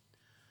tract.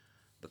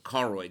 The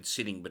choroid,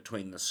 sitting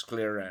between the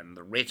sclera and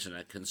the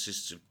retina,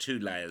 consists of 2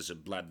 layers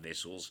of blood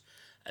vessels,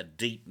 a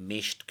deep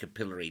meshed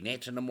capillary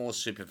net, and a more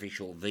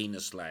superficial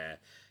venous layer,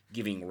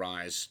 giving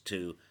rise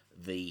to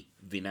the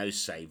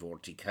venosae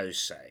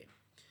vorticosae.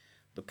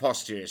 The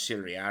posterior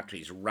ciliary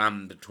arteries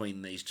run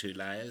between these 2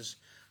 layers.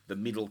 The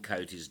middle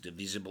coat is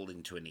divisible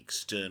into an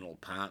external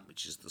part,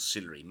 which is the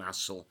ciliary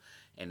muscle,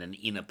 and an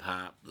inner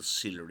part, the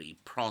ciliary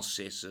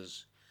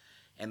processes.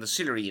 And the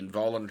ciliary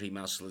involuntary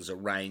muscle is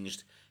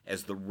arranged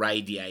as the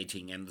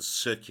radiating and the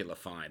circular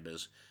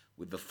fibres,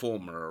 with the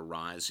former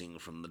arising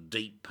from the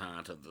deep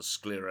part of the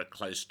sclera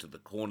close to the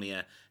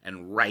cornea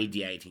and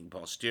radiating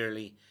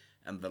posteriorly,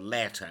 and the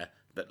latter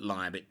that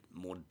lie a bit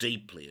more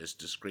deeply as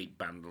discrete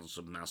bundles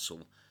of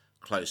muscle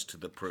close to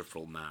the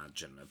peripheral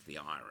margin of the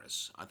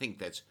iris. I think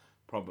that's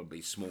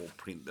probably small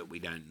print that we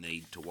don't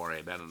need to worry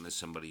about unless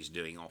somebody's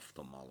doing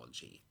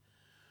ophthalmology.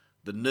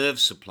 The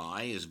nerve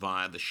supply is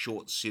via the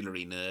short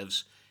ciliary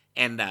nerves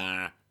and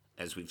are,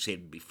 as we've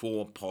said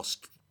before,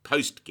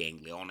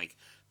 post-ganglionic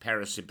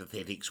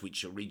parasympathetics,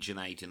 which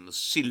originate in the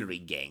ciliary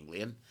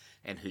ganglion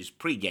and whose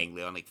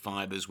preganglionic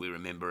fibres, we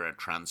remember, are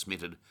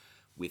transmitted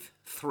with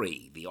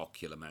 3, the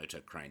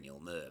oculomotor cranial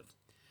nerve.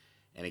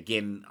 And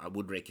again, I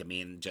would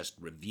recommend just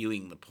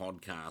reviewing the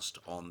podcast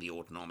on the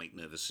autonomic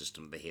nervous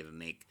system, the head and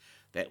neck.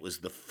 That was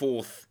the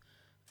fourth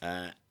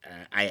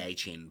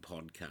AHN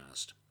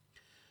podcast.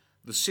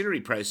 The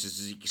ciliary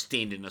processes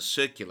extend in a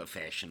circular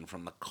fashion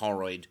from the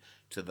choroid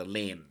to the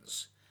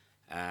lens,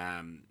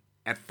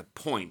 at the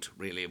point,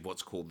 really, of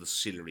what's called the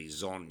ciliary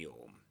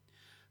zonule.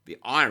 The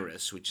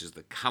iris, which is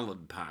the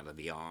coloured part of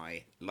the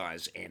eye,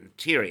 lies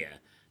anterior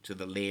to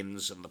the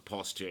lens and the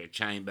posterior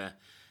chamber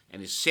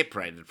and is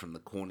separated from the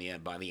cornea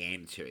by the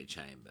anterior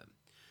chamber.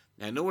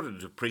 Now, in order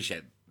to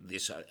appreciate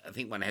this, I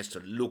think one has to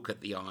look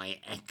at the eye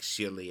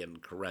axially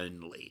and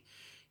coronally.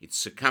 Its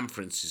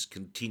circumference is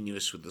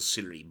continuous with the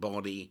ciliary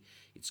body.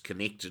 It's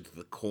connected to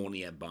the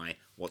cornea by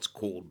what's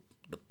called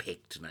the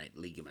pectinate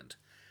ligament.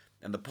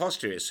 And the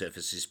posterior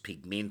surface is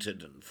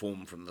pigmented and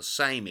formed from the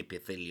same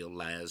epithelial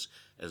layers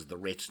as the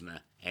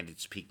retina and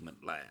its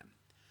pigment layer.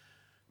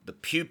 The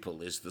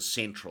pupil is the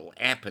central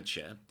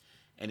aperture,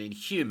 and in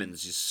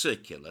humans is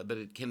circular, but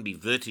it can be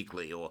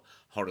vertically or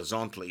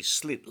horizontally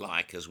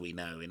slit-like, as we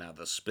know in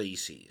other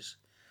species.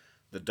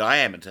 The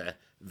diameter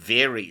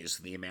varies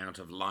the amount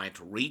of light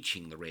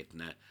reaching the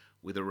retina,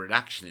 with a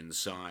reduction in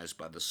size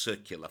by the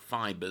circular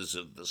fibres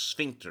of the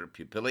sphincter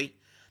pupillae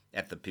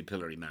at the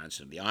pupillary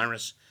margin of the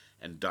iris,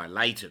 and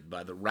dilated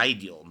by the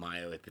radial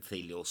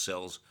myoepithelial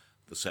cells,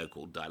 the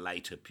so-called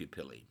dilator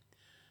pupillae.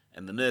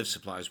 And the nerve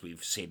supply, as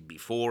we've said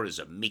before, is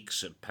a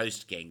mix of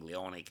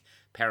postganglionic,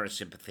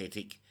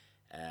 parasympathetic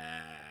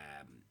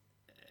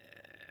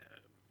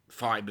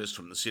fibres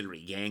from the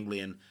ciliary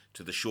ganglion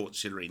to the short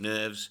ciliary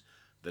nerves.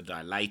 The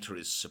dilator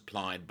is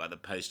supplied by the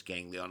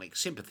postganglionic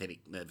sympathetic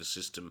nervous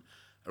system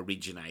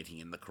originating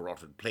in the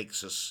carotid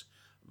plexus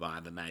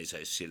via the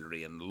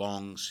nasociliary and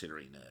long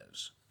ciliary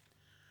nerves.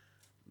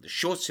 The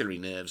short ciliary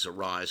nerves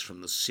arise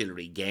from the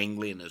ciliary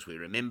ganglion, as we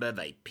remember.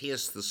 They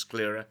pierce the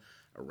sclera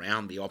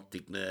around the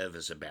optic nerve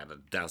as about a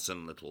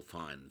dozen little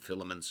fine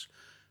filaments,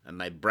 and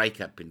they break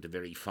up into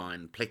very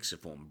fine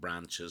plexiform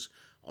branches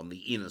on the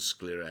inner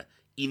sclera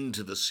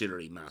into the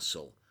ciliary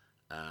muscle,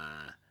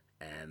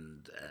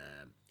 and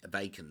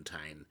they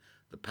contain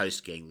the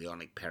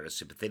postganglionic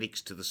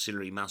parasympathetics to the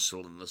ciliary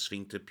muscle and the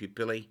sphincter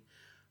pupillae,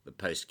 the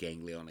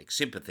postganglionic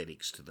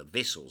sympathetics to the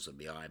vessels of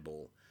the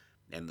eyeball,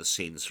 and the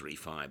sensory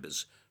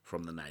fibres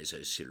from the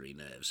nasociliary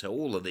nerve. So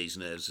all of these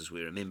nerves, as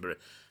we remember,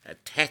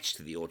 attached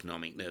to the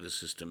autonomic nervous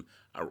system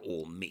are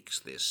all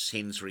mixed. There's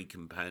sensory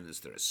components,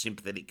 there are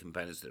sympathetic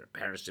components, there are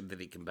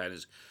parasympathetic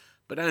components,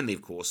 but only,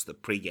 of course, the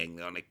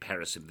preganglionic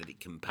parasympathetic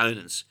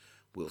components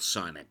will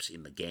synapse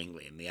in the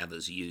ganglion. The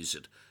others use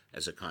it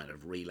as a kind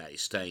of relay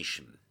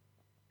station.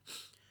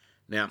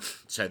 Now,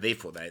 so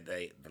therefore,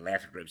 the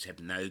latter groups have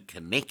no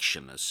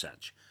connection as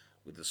such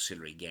with the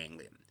ciliary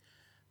ganglion.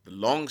 The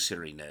long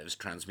ciliary nerves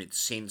transmit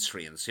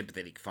sensory and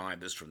sympathetic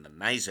fibres from the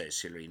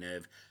nasociliary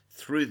nerve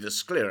through the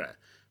sclera,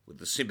 with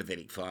the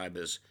sympathetic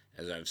fibres,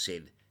 as I've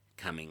said,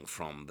 coming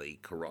from the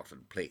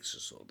carotid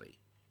plexus or the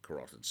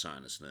carotid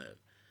sinus nerve.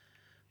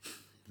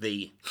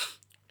 The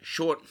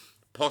short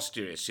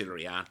posterior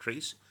ciliary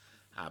arteries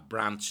are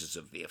branches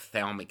of the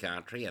ophthalmic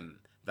artery, and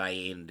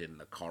they end in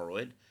the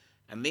choroid,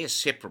 and they're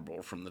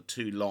separable from the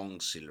two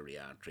long ciliary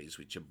arteries,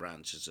 which are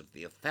branches of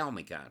the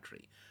ophthalmic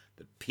artery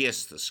that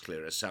pierce the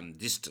sclera some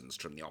distance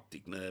from the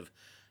optic nerve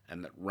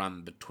and that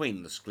run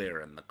between the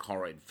sclera and the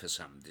choroid for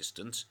some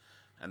distance,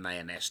 and they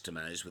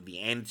anastomose with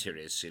the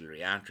anterior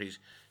ciliary arteries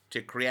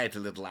to create a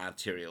little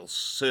arterial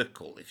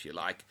circle, if you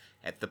like,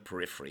 at the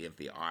periphery of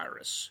the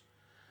iris.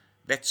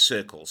 That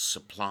circle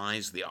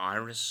supplies the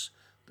iris,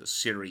 the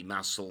ciliary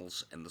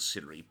muscles, and the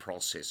ciliary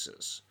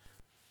processes.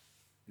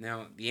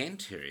 Now, the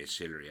anterior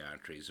ciliary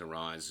arteries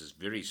arise as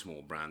very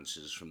small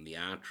branches from the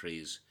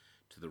arteries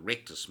to the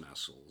rectus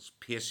muscles,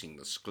 piercing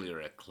the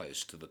sclera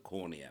close to the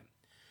cornea.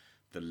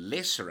 The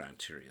lesser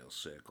arterial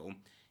circle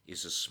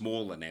is a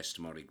small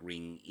anastomotic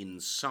ring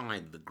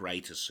inside the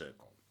greater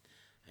circle,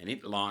 and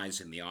it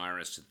lies in the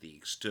iris at the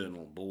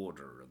external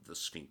border of the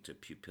sphincter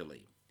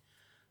pupillae.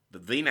 The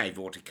venae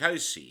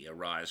vorticosi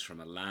arise from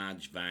a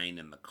large vein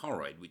in the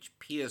choroid which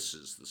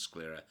pierces the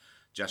sclera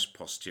just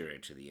posterior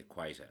to the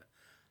equator,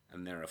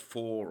 and there are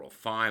 4 or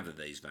 5 of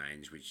these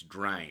veins which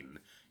drain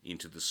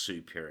into the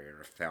superior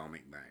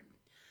ophthalmic vein.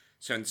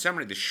 So in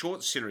summary, the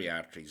short ciliary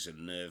arteries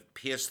and nerve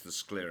pierce the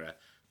sclera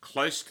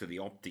close to the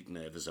optic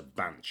nerve as a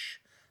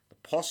bunch. The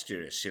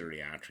posterior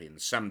ciliary artery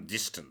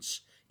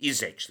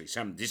is actually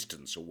some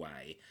distance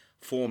away,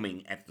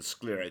 forming at the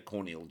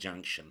sclerocorneal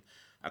junction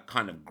a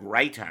kind of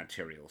great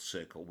arterial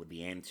circle with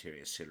the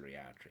anterior ciliary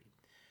artery.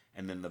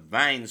 And then the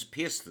veins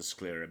pierce the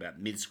sclera about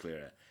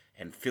mid-sclera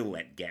and fill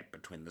that gap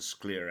between the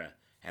sclera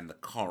and the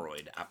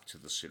choroid up to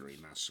the ciliary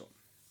muscle.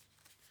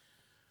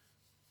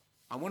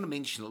 I want to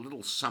mention a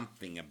little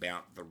something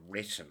about the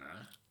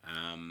retina,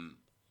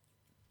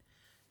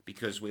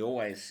 because we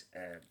always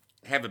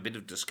have a bit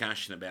of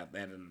discussion about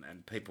that,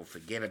 and people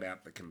forget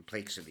about the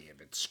complexity of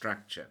its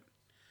structure.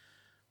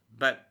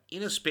 But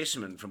in a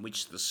specimen from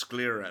which the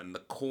sclera and the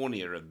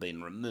cornea have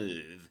been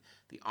removed,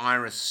 the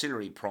iris,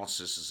 ciliary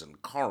processes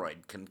and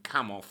choroid can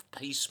come off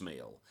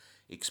piecemeal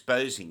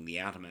exposing the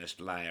outermost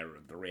layer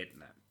of the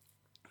retina.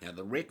 Now,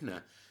 the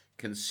retina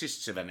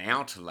consists of an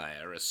outer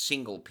layer, a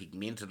single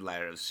pigmented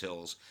layer of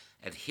cells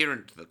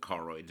adherent to the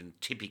choroid and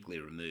typically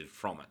removed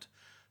from it.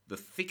 The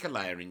thicker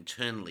layer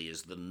internally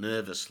is the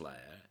nervous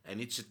layer, and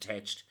it's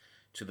attached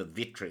to the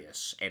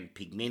vitreous and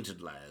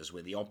pigmented layers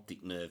where the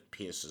optic nerve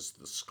pierces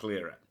the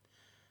sclera.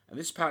 And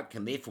this part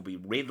can therefore be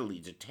readily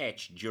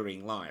detached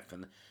during life,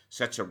 and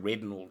such a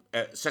retinal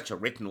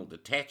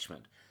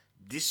detachment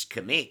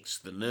disconnects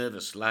the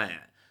nervous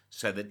layer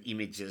so that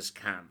images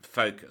can't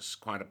focus,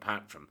 quite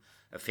apart from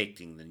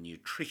affecting the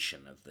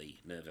nutrition of the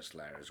nervous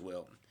layer as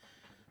well.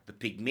 The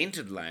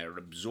pigmented layer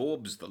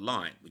absorbs the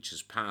light which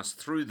has passed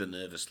through the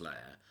nervous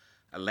layer,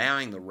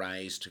 allowing the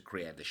rays to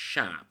create a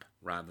sharp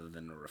rather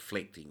than a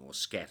reflecting or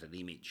scattered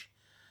image.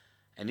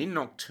 And in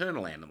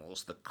nocturnal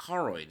animals, the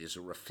choroid is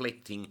a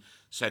reflecting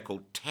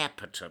so-called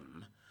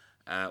tapetum,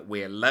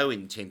 where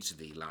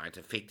low-intensity light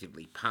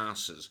effectively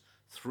passes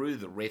through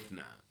the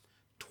retina,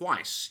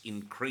 twice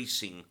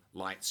increasing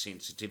light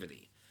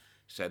sensitivity.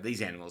 So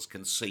these animals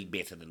can see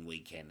better than we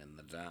can in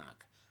the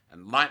dark.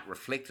 And light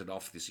reflected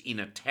off this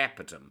inner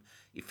tapetum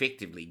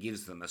effectively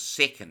gives them a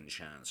second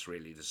chance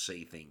really to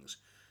see things.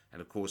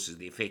 And of course is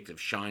the effect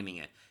of shining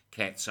a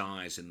cat's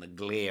eyes in the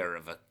glare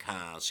of a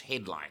car's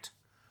headlight.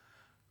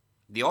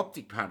 The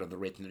optic part of the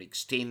retina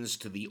extends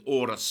to the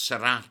ora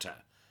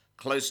serrata,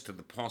 close to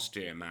the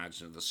posterior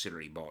margin of the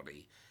ciliary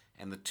body,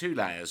 and the two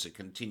layers are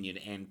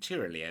continued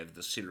anteriorly over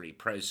the ciliary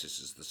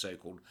processes, the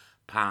so-called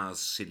pars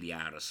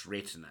ciliaris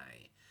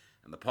retinae,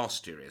 and the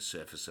posterior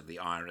surface of the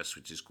iris,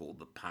 which is called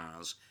the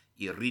pars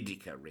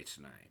iridica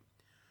retinae.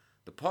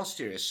 The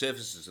posterior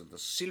surfaces of the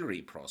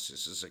ciliary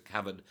processes are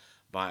covered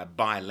by a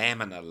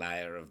bilaminar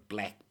layer of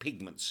black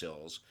pigment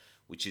cells,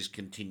 which is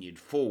continued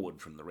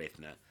forward from the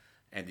retina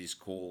and is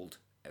called,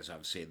 as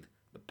I've said,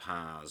 the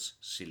pars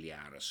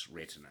ciliaris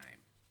retinae.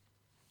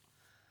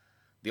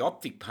 The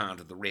optic part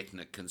of the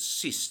retina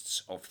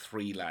consists of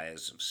three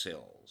layers of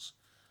cells: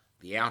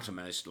 the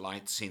outermost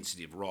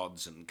light-sensitive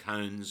rods and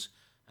cones,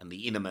 and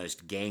the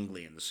innermost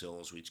ganglion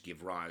cells which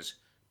give rise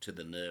to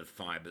the nerve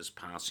fibres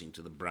passing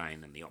to the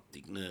brain and the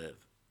optic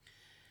nerve.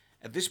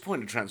 At this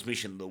point of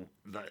transmission,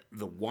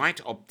 the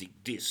white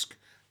optic disc,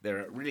 there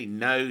are really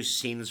no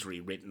sensory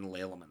retinal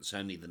elements,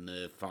 only the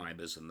nerve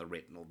fibres and the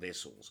retinal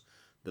vessels,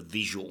 the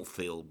visual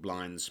field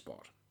blind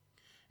spot.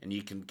 And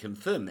you can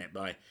confirm that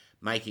by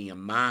making a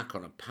mark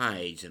on a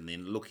page and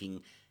then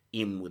looking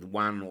in with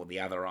one or the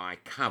other eye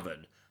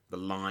covered. The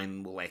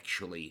line will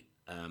actually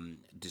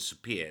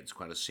disappear. It's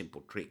quite a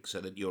simple trick,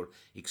 so that you're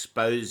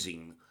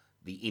exposing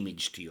the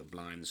image to your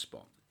blind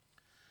spot.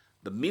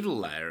 The middle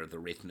layer of the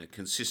retina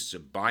consists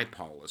of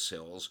bipolar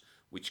cells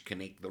which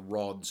connect the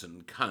rods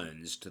and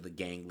cones to the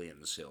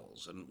ganglion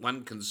cells. And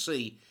one can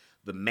see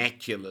the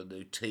macula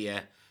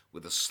lutea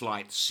with a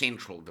slight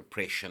central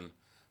depression,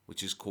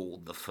 which is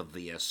called the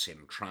fovea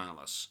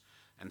centralis.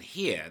 And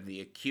here the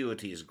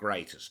acuity is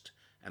greatest,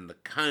 and the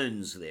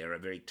cones there are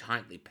very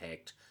tightly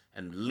packed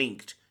and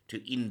linked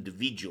to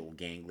individual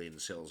ganglion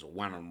cells, a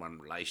one-on-one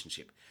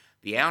relationship.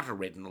 The outer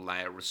retinal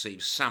layer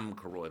receives some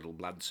choroidal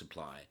blood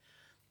supply,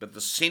 but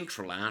the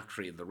central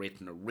artery of the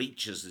retina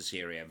reaches this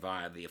area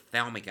via the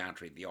ophthalmic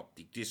artery of the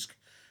optic disc,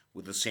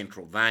 with the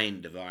central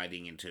vein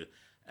dividing into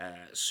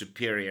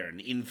superior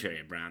and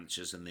inferior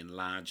branches, and then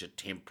larger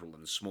temporal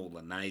and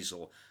smaller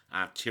nasal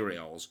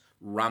arterioles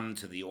run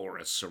to the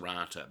ora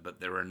serrata, but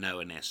there are no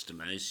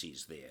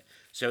anastomoses there.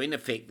 So in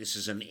effect, this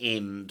is an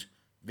end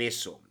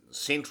vessel. The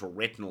central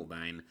retinal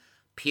vein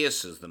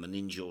pierces the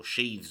meningeal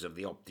sheaths of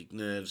the optic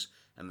nerves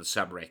and the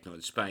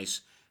subarachnoid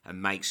space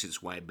and makes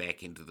its way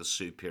back into the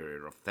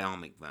superior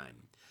ophthalmic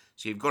vein.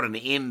 So you've got an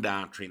end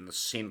artery in the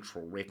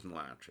central retinal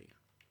artery.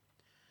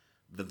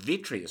 The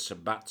vitreous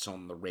abuts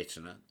on the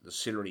retina, the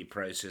ciliary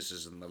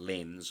processes and the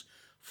lens,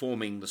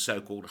 forming the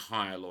so-called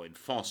hyaloid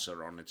fossa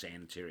on its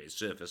anterior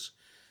surface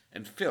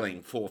and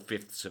filling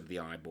 4/5 of the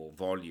eyeball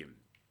volume.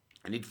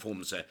 And it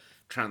forms a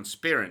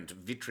transparent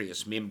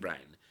vitreous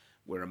membrane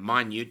where a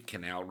minute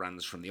canal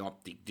runs from the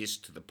optic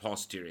disc to the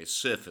posterior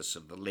surface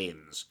of the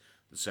lens,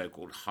 the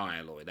so-called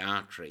hyaloid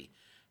artery,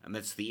 and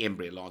that's the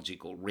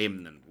embryological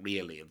remnant,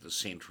 really, of the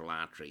central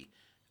artery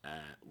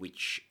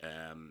which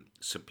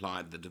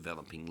supplied the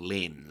developing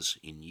lens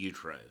in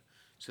utero.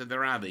 So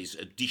there are these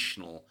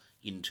additional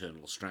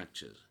internal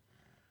structures.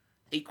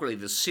 Equally,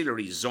 the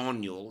ciliary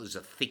zonule is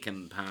a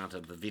thickened part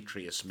of the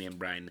vitreous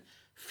membrane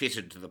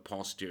fitted to the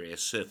posterior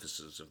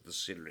surfaces of the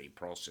ciliary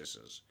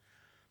processes.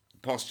 The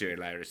posterior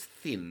layer is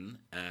thin,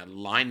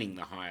 lining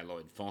the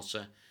hyaloid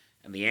fossa,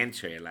 and the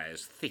anterior layer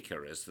is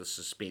thicker as the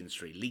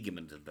suspensory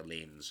ligament of the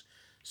lens,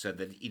 so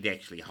that it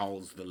actually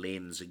holds the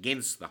lens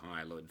against the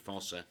hyaloid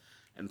fossa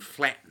and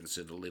flattens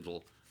it a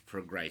little for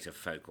a greater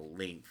focal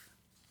length.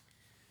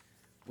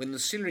 When the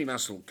ciliary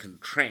muscle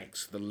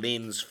contracts, the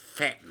lens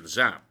fattens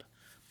up,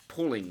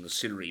 pulling the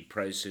ciliary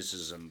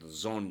processes and the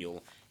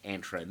zonule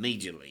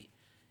anteromedially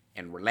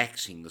and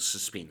relaxing the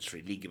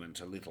suspensory ligament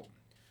a little.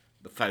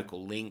 The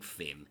focal length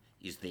then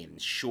is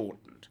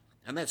shortened,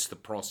 and that's the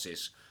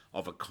process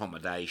of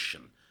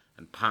accommodation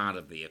and part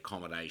of the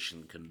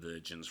accommodation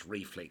convergence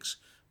reflex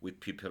with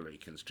pupillary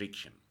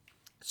constriction.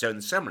 So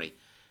in summary,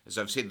 as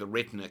I've said, the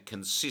retina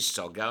consists,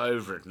 I'll go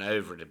over it and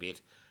over it a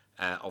bit,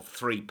 of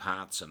three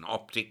parts: an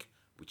optic,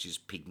 which is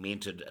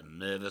pigmented and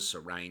nervous,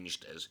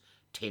 arranged as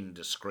 10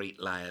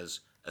 discrete layers,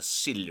 a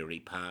ciliary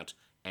part,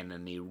 and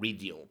an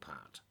iridial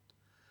part.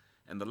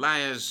 And the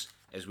layers,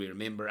 as we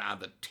remember, are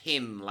the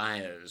 10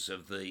 layers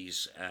of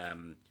these,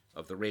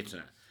 of the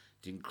retina.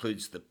 It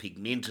includes the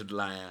pigmented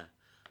layer,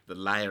 the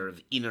layer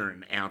of inner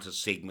and outer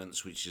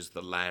segments, which is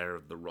the layer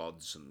of the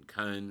rods and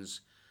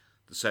cones,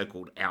 the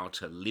so-called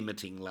outer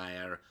limiting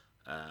layer,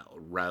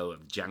 row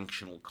of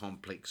junctional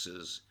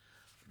complexes,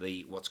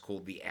 what's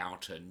called the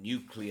outer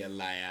nuclear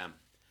layer,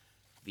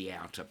 the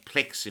outer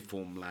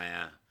plexiform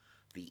layer,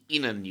 the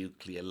inner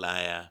nuclear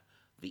layer,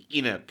 the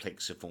inner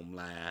plexiform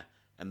layer,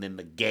 and then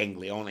the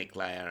ganglionic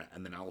layer,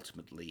 and then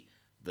ultimately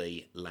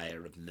the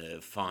layer of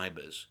nerve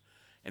fibres.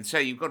 And so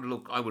you've got to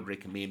look, I would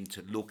recommend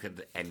to look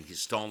at an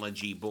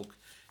histology book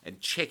and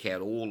check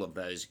out all of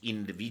those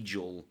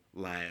individual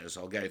layers.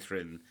 I'll go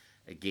through them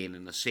again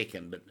in a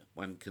second, but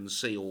one can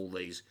see all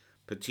these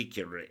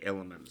particular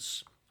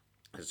elements,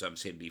 as I've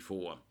said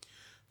before.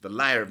 The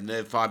layer of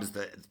nerve fibres,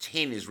 the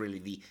 10 is really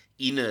the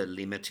inner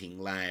limiting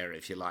layer,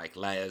 if you like.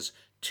 Layers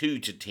 2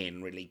 to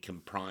 10 really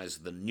comprise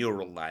the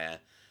neural layer,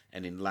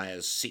 and in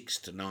layers 6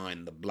 to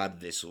 9 the blood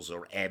vessels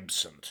are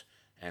absent,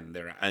 and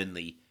there are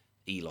only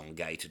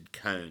elongated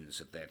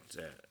cones at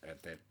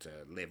that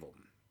level.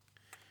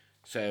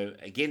 So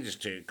again,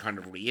 just to kind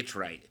of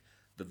reiterate,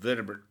 the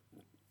vertebrate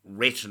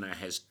retina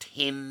has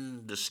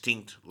 10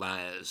 distinct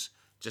layers.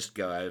 Just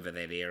go over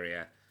that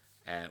area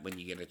when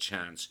you get a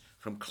chance.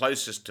 From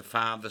closest to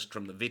farthest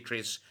from the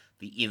vitreous,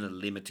 the inner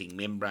limiting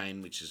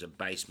membrane, which is a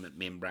basement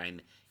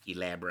membrane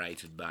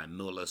elaborated by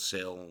Muller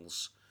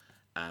cells.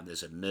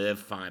 There's a nerve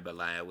fibre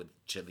layer,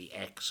 which are the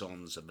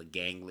axons of the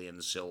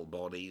ganglion cell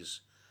bodies.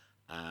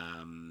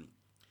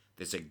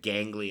 There's a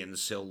ganglion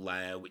cell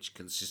layer which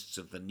consists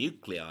of the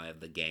nuclei of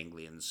the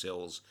ganglion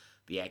cells,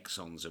 the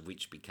axons of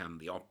which become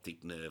the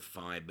optic nerve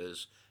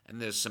fibres,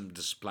 and there's some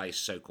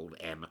displaced so-called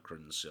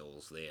amacrine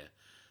cells there.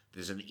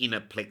 There's an inner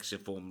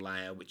plexiform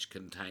layer which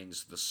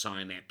contains the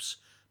synapse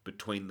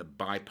between the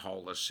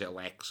bipolar cell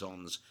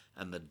axons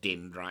and the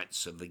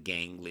dendrites of the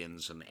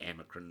ganglions and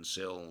amacrine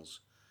cells.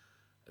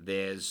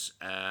 There's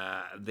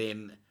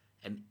then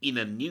an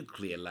inner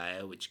nuclear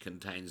layer which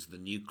contains the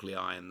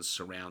nuclei and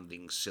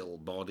surrounding cell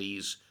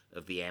bodies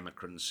of the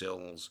amacrine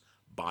cells,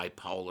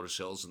 bipolar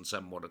cells, and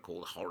some what are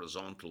called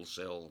horizontal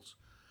cells.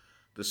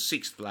 The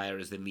sixth layer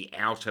is then the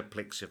outer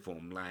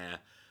plexiform layer,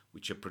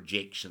 which are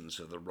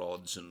projections of the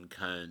rods and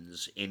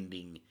cones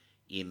ending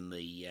in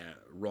the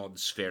rod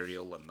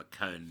spherule and the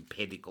cone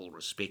pedicle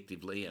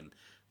respectively, and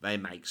they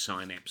make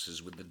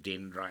synapses with the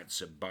dendrites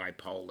of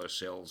bipolar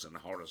cells and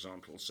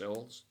horizontal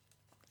cells.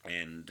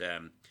 And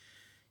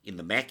in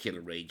the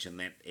macular region,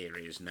 that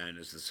area is known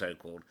as the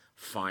so-called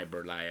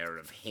fibre layer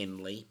of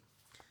Henle,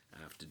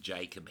 after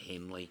Jacob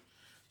Henle.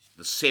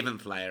 The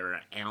seventh layer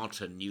are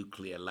outer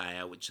nuclear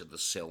layer, which are the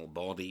cell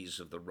bodies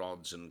of the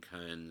rods and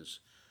cones.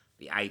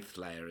 The eighth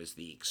layer is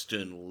the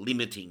external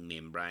limiting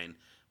membrane,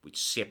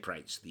 which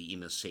separates the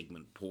inner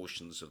segment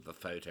portions of the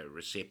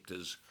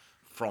photoreceptors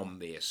from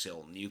their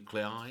cell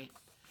nuclei.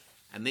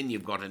 And then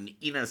you've got an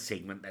inner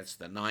segment, that's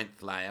the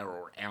ninth layer,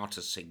 or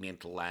outer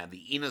segmental layer.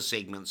 The inner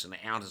segments and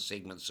outer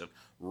segments of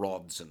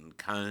rods and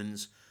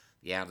cones.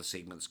 The outer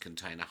segments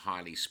contain a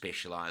highly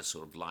specialised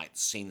sort of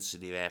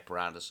light-sensitive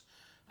apparatus.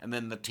 And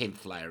then the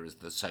 10th layer is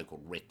the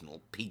so-called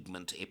retinal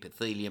pigment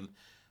epithelium,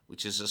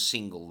 which is a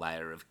single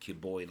layer of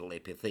cuboidal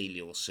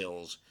epithelial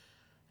cells.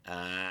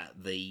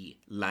 The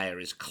layer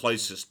is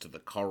closest to the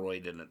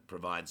choroid, and it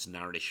provides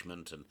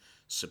nourishment and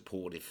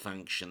supportive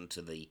function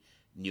to the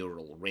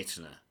neural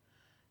retina.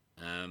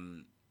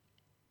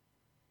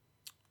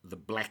 The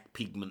black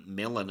pigment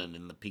melanin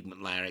in the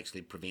pigment layer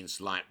actually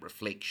prevents light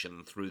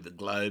reflection through the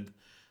globe,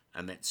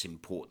 and that's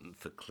important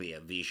for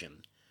clear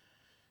vision.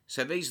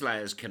 So these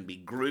layers can be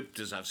grouped,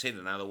 as I've said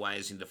in other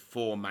ways, into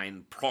four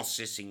main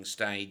processing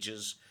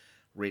stages: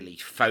 really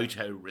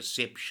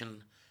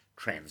photoreception,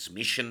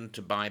 transmission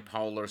to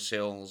bipolar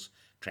cells,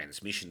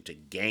 transmission to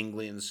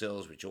ganglion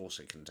cells, which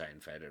also contain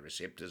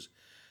photoreceptors,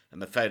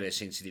 and the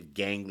photosensitive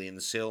ganglion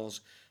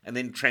cells, and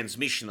then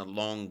transmission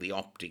along the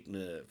optic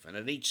nerve. And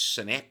at each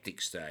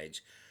synaptic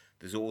stage,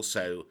 there's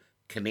also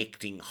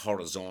connecting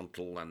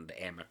horizontal and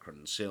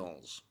amacrine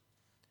cells.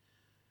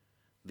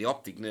 The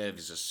optic nerve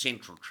is a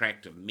central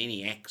tract of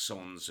many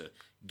axons,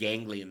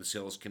 ganglion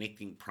cells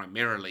connecting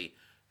primarily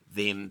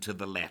then to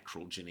the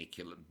lateral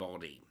geniculate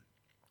body,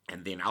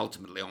 and then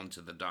ultimately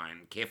onto the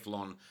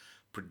diencephalon,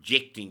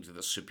 projecting to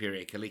the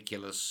superior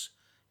colliculus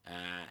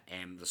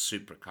and the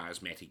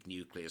suprachiasmatic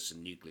nucleus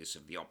and nucleus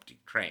of the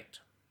optic tract.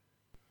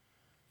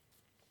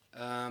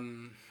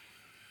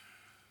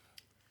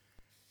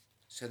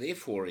 So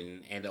therefore,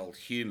 in adult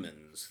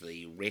humans,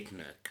 the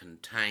retina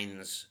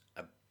contains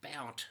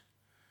about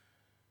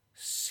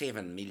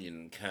 7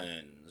 million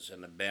cones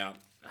and about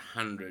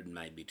 100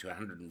 maybe to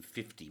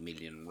 150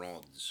 million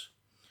rods.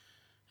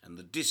 And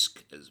the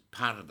disc, as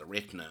part of the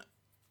retina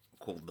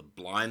called the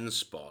blind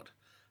spot,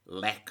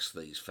 lacks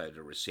these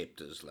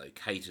photoreceptors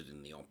located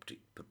in the optic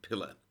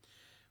papilla,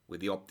 where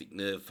the optic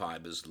nerve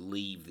fibres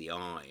leave the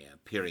eye,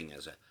 appearing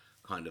as a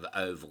kind of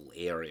oval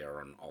area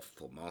on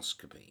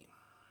ophthalmoscopy.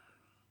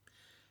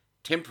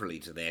 Temporally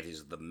to that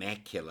is the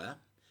macula.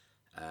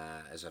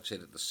 As I've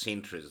said, at the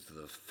centre is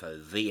the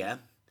fovea,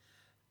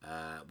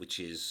 which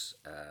is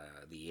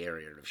the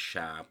area of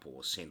sharp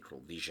or central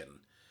vision,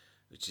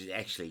 which is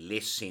actually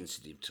less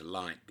sensitive to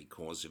light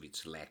because of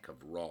its lack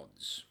of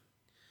rods.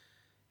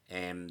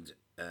 And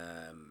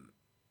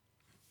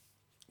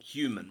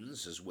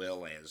humans, as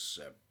well as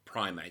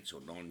primates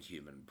or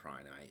non-human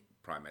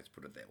primates,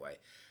 put it that way,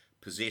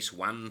 possess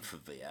one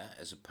fovea,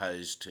 as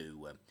opposed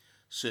to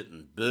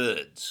certain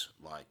birds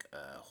like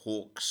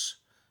hawks,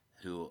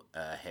 who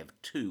have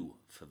two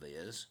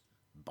foveas,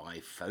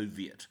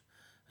 bifoveate,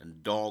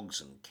 and dogs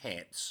and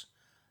cats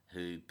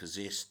who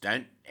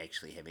don't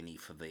actually have any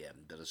fovea,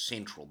 but a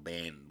central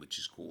band which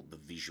is called the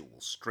visual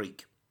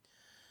streak.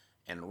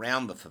 And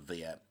around the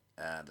fovea,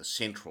 the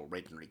central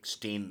retina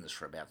extends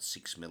for about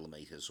 6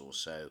 millimetres or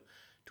so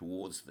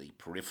towards the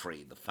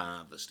periphery, the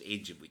farthest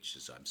edge of which,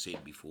 as I've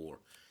said before,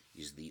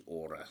 is the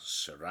ora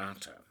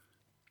serrata.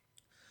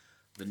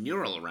 The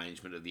neural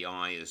arrangement of the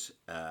eye is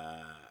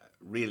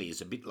really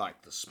is a bit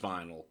like the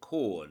spinal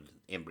cord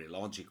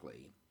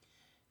embryologically,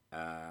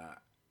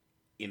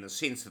 in the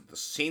sense that the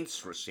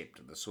sense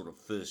receptor, the sort of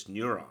first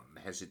neuron,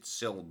 has its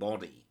cell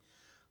body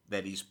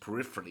that is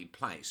peripherally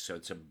placed. So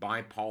it's a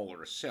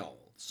bipolar cell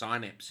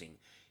synapsing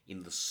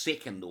in the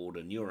second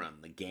order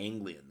neuron, the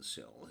ganglion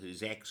cell,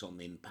 whose axon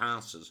then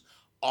passes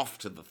off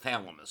to the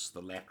thalamus,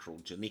 the lateral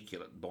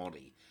geniculate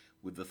body,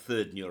 with the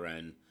third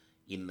neuron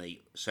in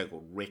the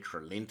so-called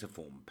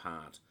retrolentiform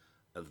part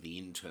of the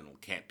internal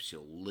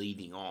capsule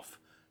leading off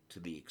to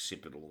the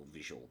occipital or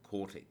visual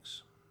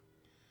cortex.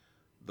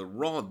 The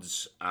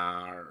rods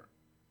are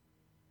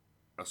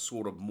a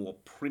sort of more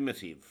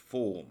primitive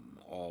form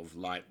of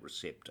light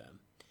receptor,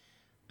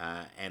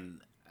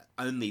 and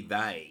only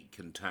they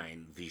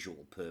contain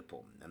visual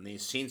purple, and they're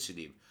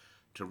sensitive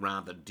to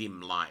rather dim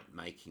light,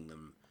 making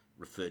them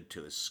referred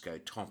to as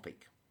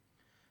scotopic.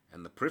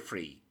 And the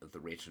periphery of the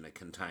retina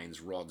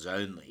contains rods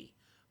only,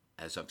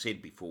 as I've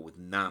said before, with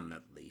none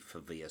at the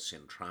fovea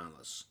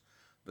centralis.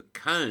 The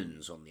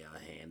cones, on the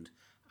other hand,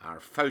 are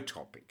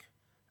photopic,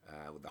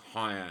 with a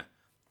higher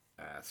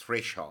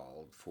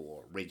threshold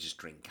for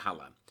registering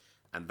colour,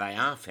 and they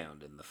are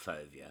found in the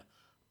fovea,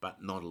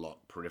 but not a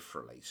lot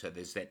peripherally. So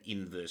there's that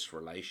inverse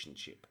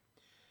relationship.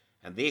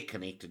 And they're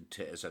connected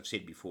to, as I've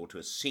said before, to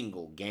a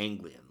single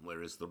ganglion,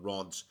 whereas the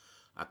rods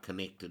are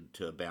connected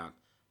to about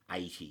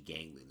 80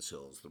 ganglion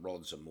cells. The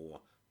rods are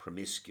more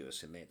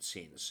promiscuous in that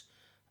sense.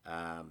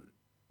 Now,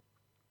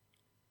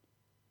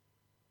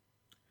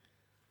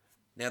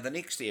 the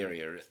next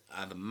area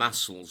are the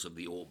muscles of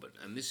the orbit,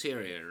 and this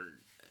area,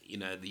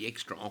 the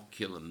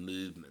extraocular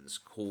movements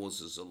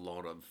causes a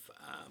lot of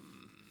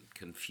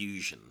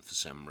confusion for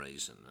some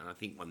reason, and I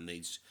think one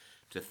needs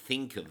to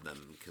think of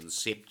them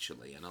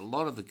conceptually, and a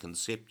lot of the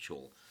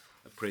conceptual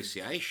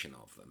appreciation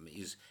of them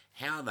is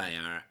how they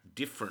are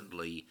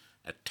differently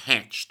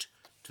attached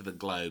to the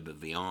globe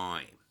of the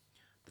eye.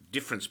 The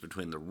difference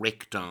between the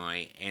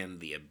recti and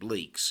the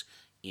obliques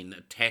in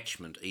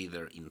attachment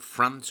either in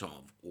front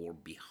of or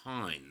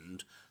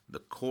behind the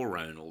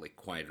coronal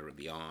equator of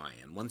the eye.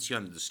 And once you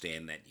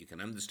understand that, you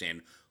can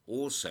understand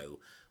also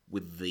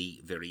with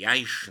the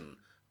variation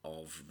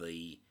of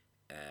the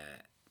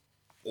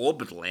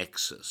orbital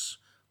axis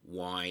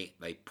why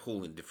they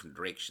pull in different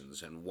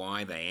directions and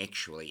why they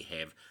actually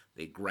have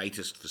their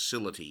greatest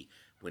facility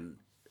when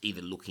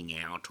either looking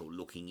out or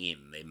looking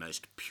in, their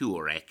most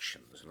pure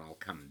actions, and I'll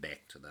come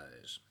back to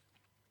those.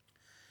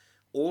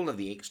 All of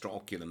the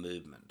extraocular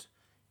movement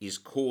is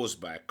caused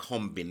by a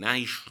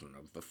combination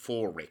of the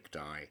four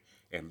recti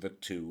and the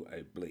two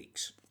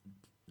obliques.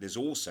 There's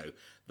also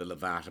the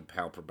levator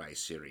palpebrae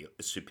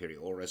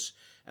superioris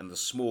and the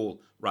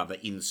small, rather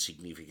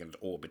insignificant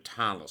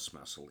orbitalis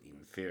muscle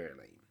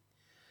inferiorly.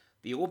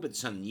 The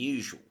orbit's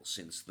unusual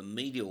since the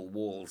medial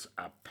walls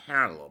are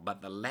parallel,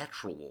 but the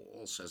lateral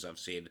walls, as I've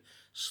said,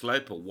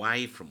 slope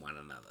away from one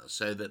another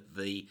so that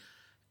the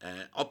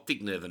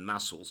optic nerve and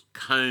muscles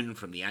cone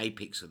from the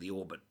apex of the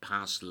orbit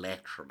pass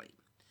laterally.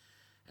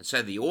 And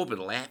so the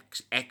orbital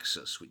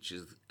axis, which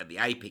is at the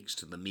apex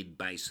to the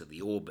mid-base of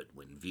the orbit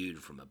when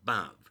viewed from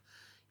above,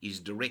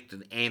 is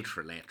directed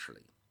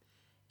anterolaterally.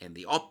 And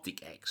the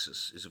optic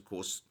axis is, of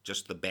course,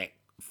 just the back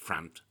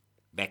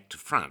to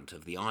front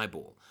of the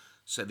eyeball.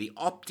 So the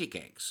optic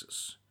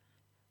axis,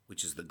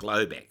 which is the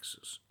globe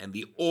axis, and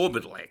the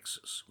orbital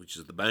axis, which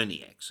is the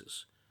bony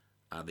axis,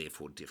 are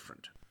therefore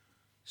different.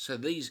 So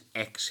these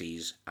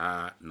axes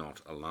are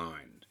not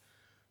aligned.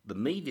 The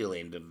medial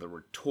end of the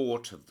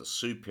retort of the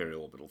superior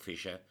orbital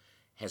fissure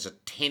has a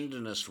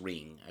tendinous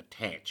ring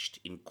attached,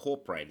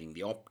 incorporating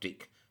the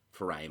optic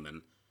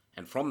foramen,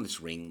 and from this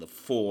ring the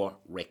four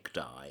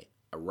recti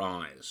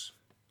arise.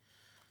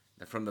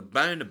 Now, from the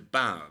bone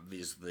above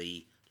is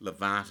the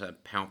levator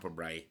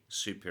palpebrae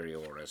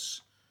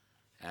superioris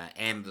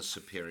and the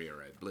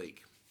superior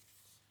oblique.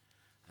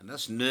 And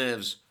thus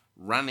nerves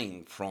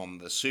running from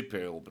the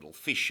supraorbital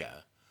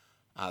fissure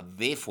are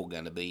therefore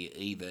going to be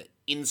either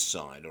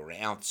inside or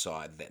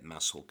outside that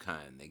muscle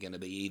cone. They're going to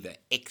be either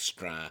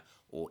extra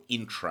or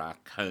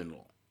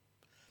intraconal.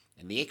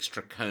 And the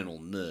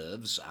extraconal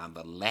nerves are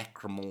the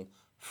lacrimal,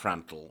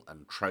 frontal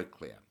and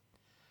trochlear.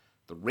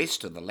 The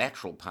rest of the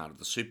lateral part of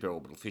the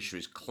supraorbital fissure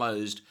is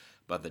closed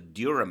by the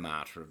dura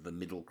mater of the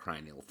middle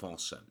cranial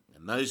fossa,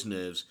 and those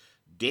nerves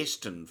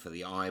destined for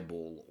the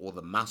eyeball or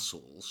the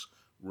muscles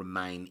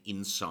remain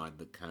inside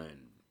the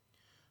cone.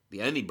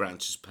 The only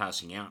branches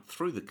passing out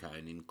through the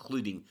cone,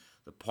 including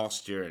the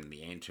posterior and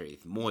the anterior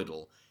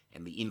ethmoidal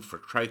and the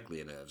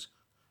infratrochlear nerves,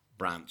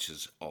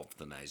 branches of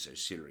the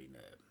nasociliary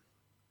nerve.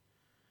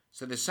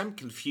 So there's some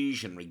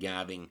confusion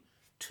regarding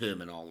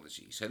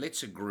terminology. So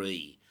let's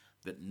agree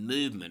that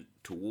movement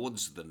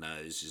towards the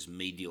nose is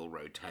medial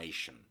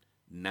rotation,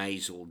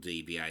 nasal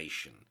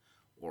deviation,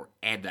 or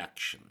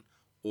adduction,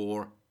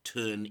 or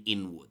turn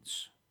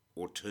inwards,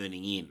 or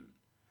turning in.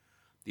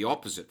 The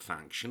opposite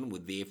function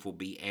would therefore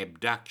be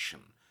abduction,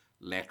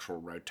 lateral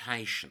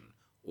rotation,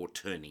 or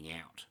turning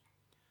out.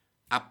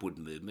 Upward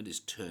movement is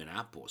turn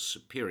up or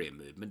superior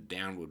movement.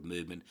 Downward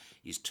movement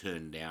is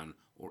turn down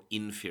or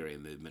inferior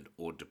movement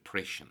or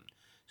depression.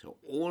 So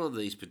all of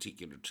these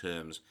particular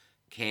terms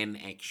can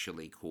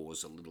actually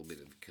cause a little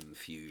bit of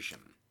confusion.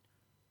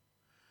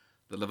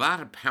 The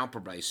levator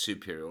palpebrae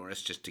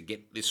superioris, just to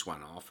get this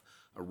one off,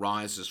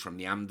 arises from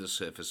the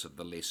undersurface of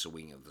the lesser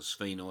wing of the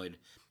sphenoid.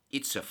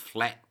 It's a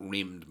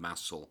flat-rimmed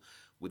muscle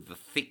with the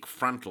thick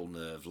frontal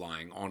nerve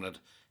lying on it,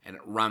 and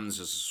it runs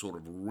as a sort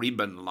of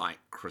ribbon-like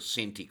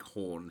crescentic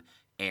horn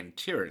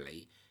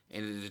anteriorly,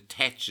 and it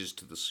attaches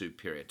to the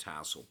superior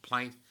tarsal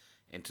plate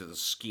and to the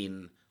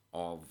skin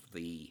of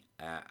the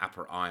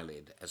upper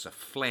eyelid as a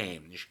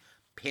flange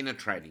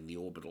penetrating the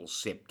orbital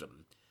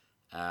septum,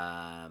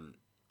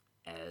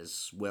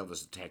 as well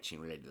as attaching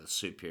really to the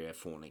superior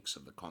fornix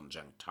of the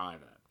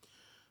conjunctiva.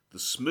 The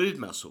smooth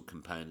muscle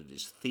component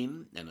is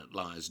thin and it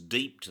lies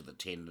deep to the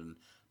tendon,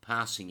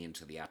 passing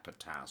into the upper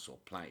tarsal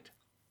plate.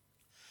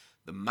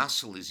 The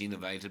muscle is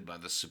innervated by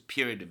the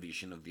superior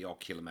division of the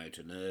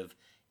oculomotor nerve,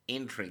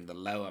 entering the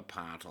lower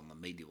part on the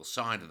medial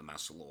side of the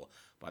muscle or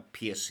by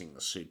piercing the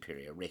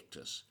superior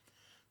rectus.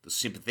 The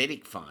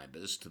sympathetic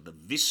fibres to the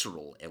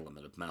visceral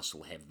element of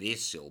muscle have their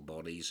cell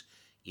bodies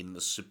in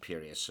the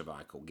superior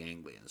cervical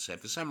ganglion. So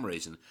for some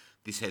reason,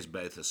 this has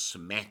both a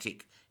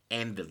somatic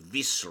and a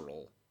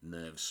visceral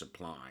nerve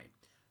supply,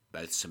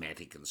 both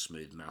somatic and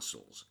smooth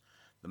muscles.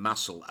 The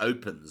muscle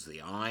opens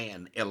the eye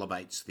and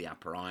elevates the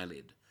upper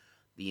eyelid.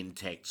 The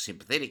intact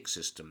sympathetic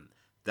system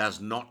does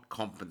not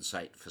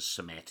compensate for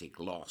somatic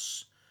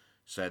loss,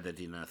 so that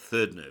in a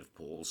third nerve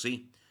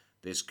palsy,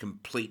 there's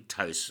complete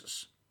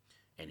ptosis,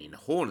 and in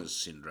Horner's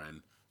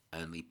syndrome,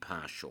 only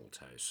partial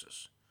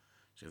ptosis.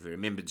 So if you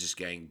remember just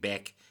going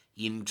back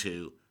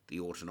into the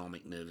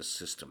autonomic nervous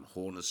system,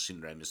 Horner's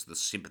syndrome is the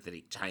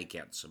sympathetic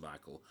takeout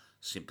cervical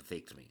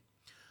sympathectomy.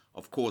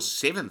 Of course,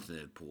 seventh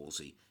nerve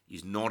palsy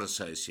is not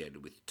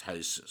associated with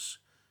ptosis.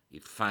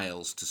 It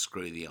fails to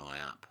screw the eye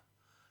up.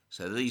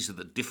 So these are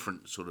the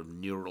different sort of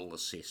neural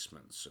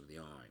assessments of the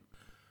eye.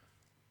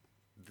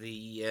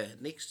 The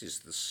next is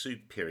the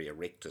superior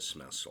rectus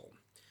muscle,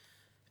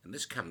 and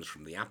this comes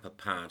from the upper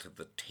part of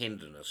the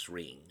tendinous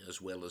ring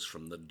as well as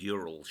from the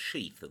dural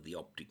sheath of the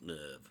optic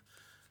nerve,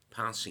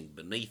 passing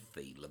beneath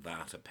the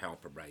levator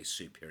palpebrae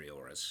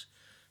superioris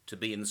to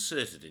be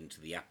inserted into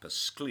the upper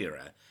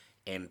sclera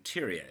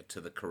anterior to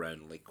the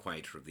coronal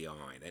equator of the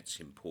eye. That's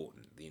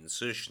important. The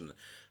insertion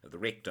of the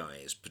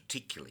recti is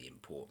particularly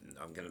important.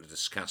 I'm going to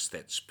discuss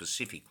that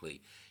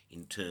specifically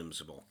in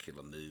terms of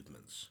ocular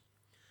movements.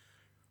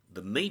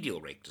 The medial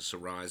rectus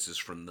arises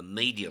from the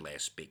medial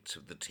aspects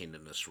of the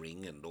tendinous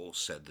ring and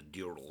also the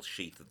dural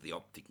sheath of the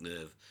optic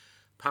nerve,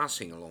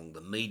 passing along the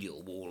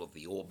medial wall of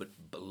the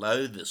orbit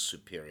below the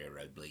superior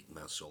oblique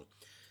muscle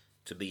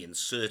to be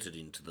inserted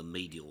into the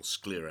medial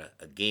sclera,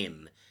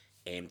 again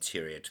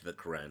anterior to the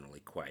coronal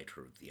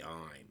equator of the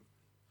eye.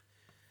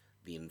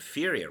 The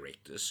inferior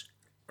rectus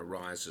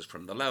arises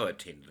from the lower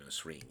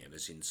tendinous ring and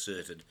is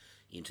inserted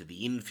into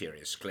the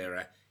inferior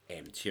sclera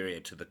anterior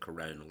to the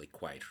coronal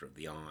equator of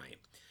the eye.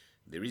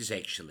 There is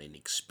actually an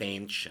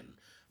expansion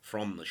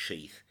from the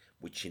sheath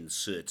which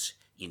inserts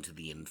into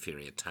the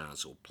inferior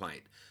tarsal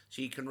plate.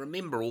 So you can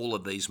remember all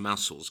of these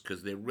muscles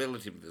because they're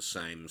relatively the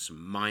same,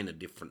 some minor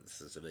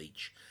differences of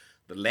each.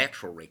 The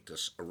lateral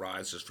rectus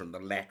arises from the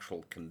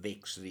lateral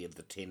convexity of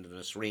the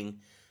tendinous ring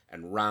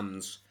and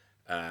runs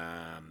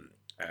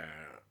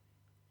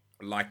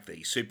like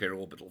the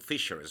supraorbital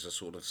fissure as a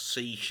sort of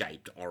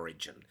C-shaped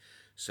origin,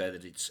 so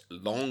that it's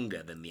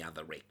longer than the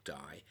other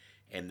recti,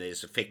 and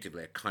there's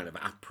effectively a kind of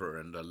upper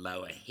and a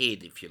lower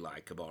head, if you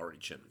like, of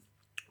origin,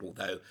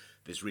 although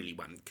there's really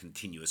one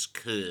continuous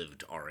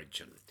curved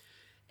origin.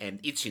 And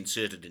it's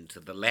inserted into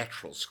the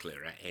lateral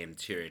sclera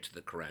anterior to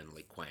the coronal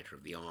equator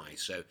of the eye,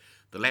 so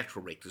the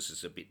lateral rectus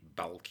is a bit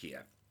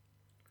bulkier.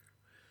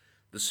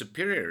 The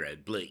superior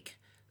oblique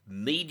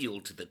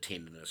medial to the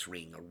tendinous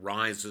ring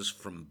arises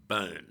from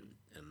bone,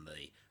 and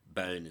the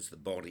bone is the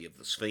body of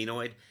the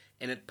sphenoid,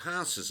 and it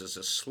passes as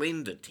a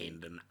slender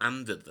tendon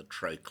under the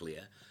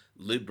trochlea,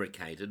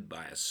 lubricated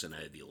by a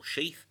synovial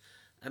sheath,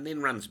 and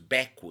then runs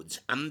backwards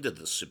under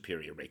the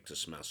superior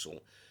rectus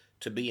muscle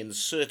to be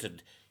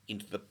inserted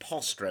into the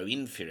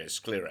postero-inferior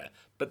sclera,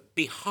 but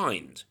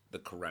behind the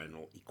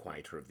coronal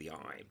equator of the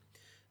eye.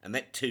 And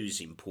that too is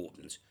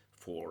important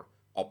for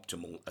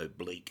optimal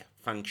oblique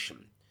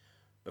function.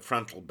 The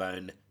frontal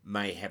bone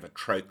may have a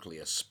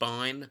trochlear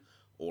spine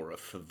or a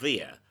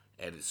fovea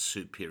at its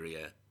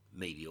superior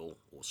medial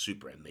or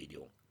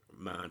supramedial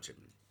margin.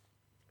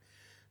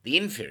 The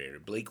inferior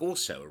oblique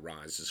also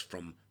arises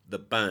from the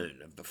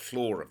bone of the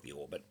floor of the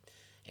orbit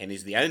and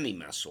is the only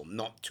muscle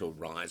not to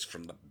arise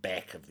from the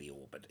back of the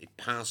orbit. It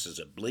passes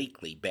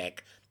obliquely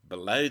back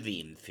below the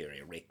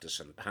inferior rectus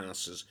and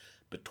passes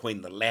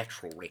between the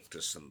lateral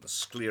rectus and the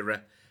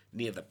sclera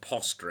near the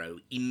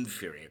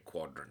postero-inferior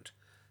quadrant.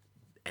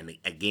 And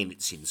again,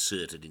 it's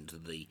inserted into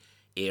the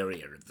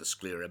area of the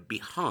sclera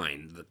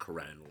behind the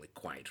coronal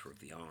equator of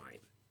the eye.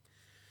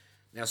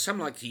 Now, some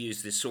like to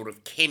use this sort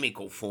of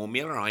chemical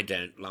formula. I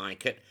don't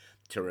like it,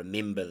 to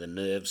remember the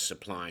nerves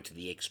supplied to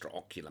the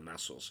extraocular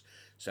muscles.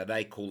 So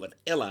they call it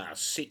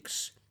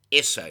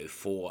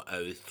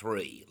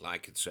LR6SO4O3,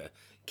 like it's a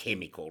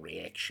chemical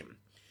reaction.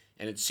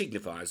 And it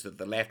signifies that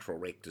the lateral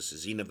rectus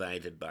is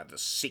innervated by the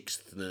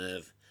sixth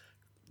nerve,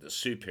 the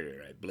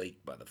superior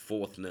oblique by the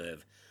fourth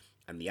nerve,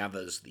 and the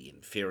others, the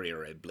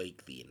inferior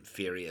oblique, the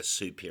inferior,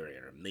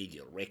 superior, and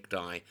medial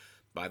recti,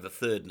 by the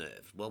third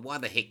nerve. Well, why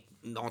the heck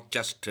not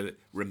just to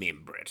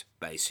remember it,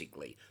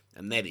 basically?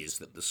 And that is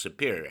that the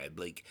superior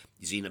oblique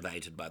is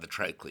innervated by the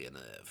trochlear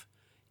nerve,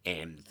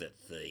 and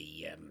that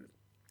the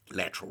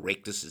lateral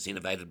rectus is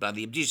innervated by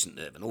the abducent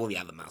nerve, and all the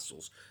other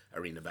muscles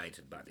are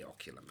innervated by the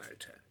ocular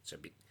motor. It's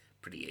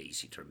pretty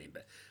easy to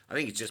remember. I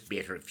think it's just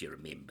better if you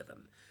remember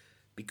them.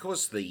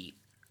 Because the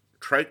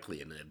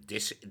trochlear nerve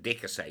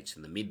decussates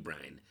in the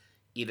midbrain,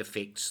 it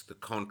affects the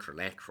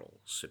contralateral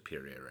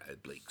superior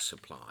oblique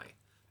supply.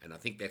 And I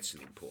think that's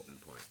an important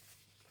point.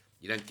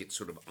 You don't get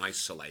sort of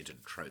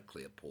isolated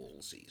trochlear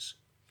palsies.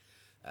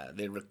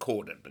 They're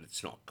recorded, but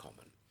it's not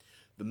common.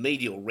 The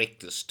medial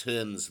rectus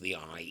turns the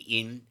eye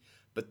in,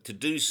 but to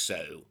do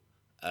so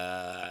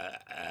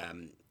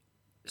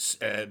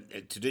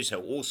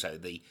also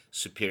the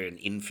superior and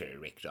inferior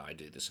recti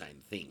do the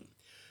same thing.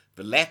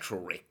 The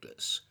lateral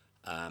rectus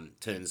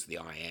turns the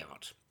eye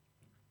out,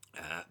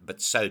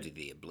 but so do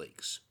the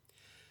obliques.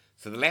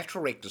 So the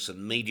lateral rectus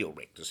and medial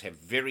rectus have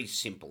very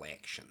simple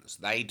actions.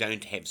 They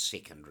don't have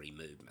secondary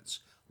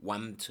movements.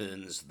 One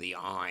turns the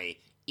eye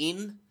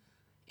in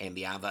and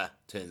the other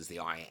turns the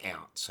eye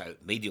out. So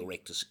medial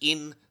rectus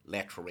in,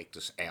 lateral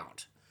rectus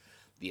out.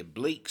 The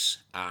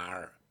obliques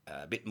are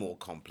a bit more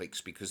complex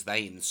because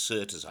they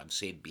insert, as I've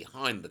said,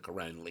 behind the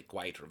coronal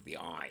equator of the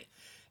eye.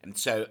 And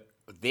so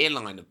their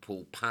line of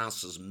pull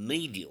passes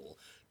medial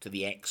to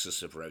the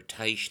axis of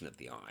rotation of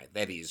the eye.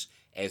 That is,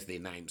 as their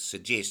name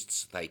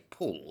suggests, they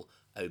pull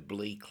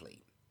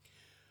obliquely.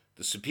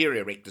 The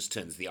superior rectus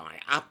turns the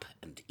eye up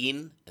and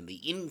in, and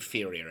the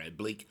inferior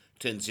oblique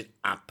turns it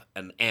up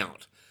and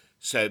out.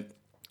 So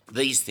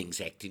these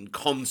things act in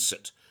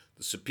concert.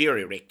 The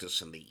superior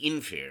rectus and the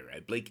inferior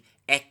oblique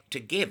act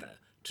together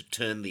to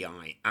turn the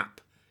eye up,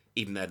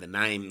 even though the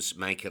names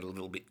make it a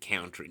little bit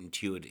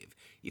counterintuitive.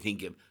 You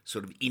think of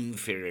sort of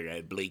inferior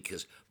oblique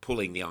as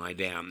pulling the eye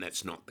down.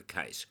 That's not the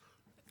case.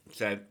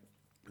 So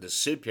the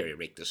superior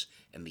rectus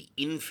and the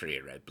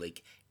inferior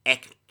oblique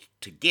act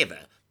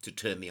together to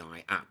turn the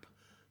eye up.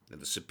 Now,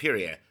 the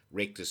superior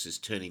rectus is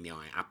turning the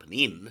eye up and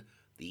in.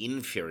 The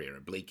inferior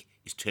oblique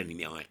is turning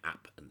the eye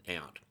up and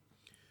out.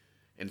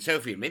 And so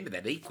if we remember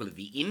that, equally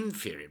the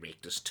inferior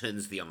rectus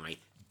turns the eye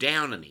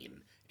down and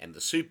in, and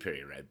the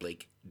superior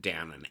oblique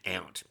down and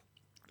out.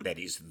 That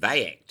is,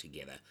 they act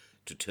together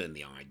to turn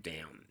the eye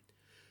down.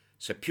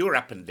 So pure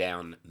up and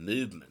down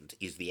movement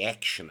is the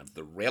action of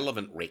the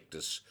relevant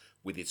rectus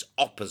with its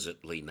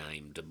oppositely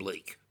named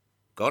oblique.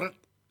 Got it?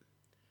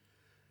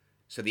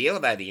 So the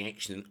elevating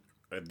action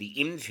of the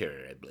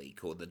inferior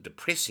oblique or the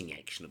depressing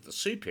action of the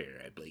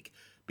superior oblique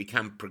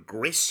become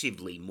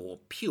progressively more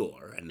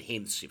pure and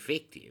hence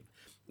effective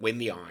when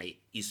the eye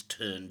is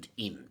turned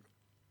in.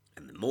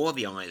 And the more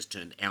the eye is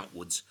turned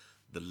outwards,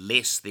 the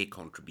less their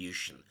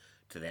contribution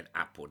to that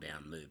up or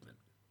down movement.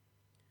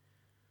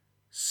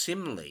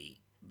 Similarly,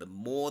 the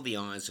more the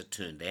eyes are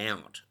turned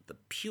out, the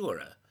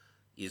purer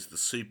is the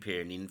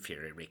superior and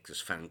inferior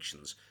rectus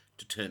functions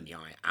to turn the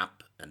eye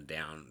up and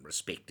down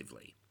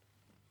respectively.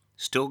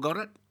 Still got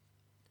it?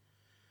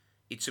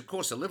 It's of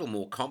course a little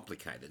more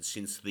complicated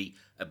since the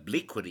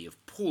obliquity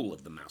of pull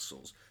of the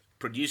muscles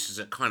produces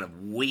a kind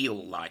of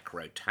wheel-like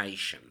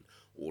rotation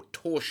or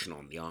torsion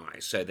on the eye,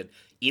 so that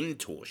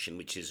intorsion,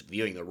 which is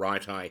viewing the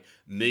right eye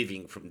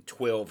moving from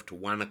 12 to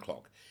 1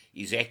 o'clock,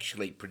 is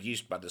actually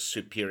produced by the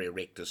superior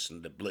rectus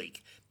and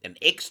oblique, and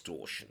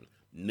extorsion,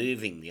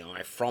 moving the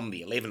eye from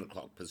the 11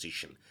 o'clock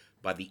position,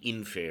 by the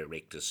inferior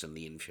rectus and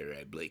the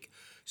inferior oblique.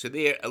 So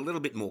they're a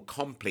little bit more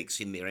complex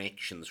in their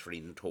actions for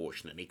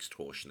intorsion and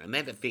extorsion. And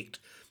that effect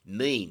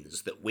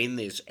means that when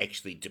there's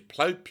actually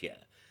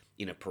diplopia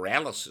in a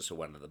paralysis of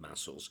one of the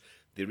muscles,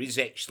 there is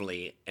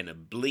actually an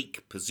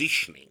oblique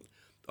positioning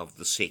of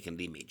the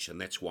second image,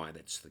 and that's why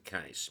that's the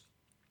case.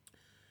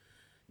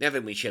 Now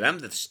then, we should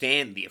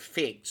understand the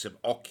effects of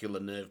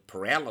ocular nerve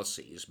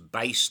paralyses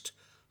based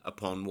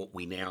upon what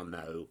we now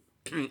know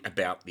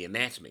about the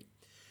anatomy.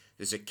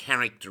 There's a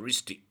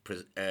characteristic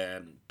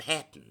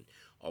pattern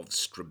of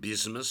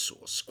strabismus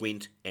or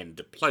squint and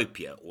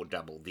diplopia or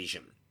double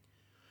vision.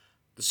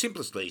 The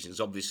simplest lesion is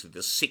obviously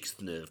the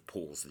sixth nerve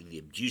palsy, the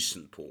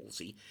abducent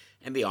palsy,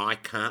 and the eye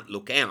can't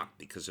look out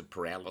because of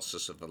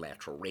paralysis of the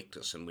lateral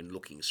rectus, and when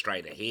looking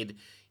straight ahead,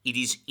 it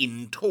is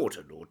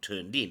intorted or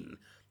turned in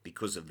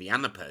because of the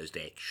unopposed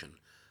action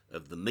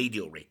of the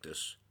medial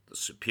rectus, the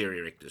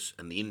superior rectus,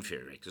 and the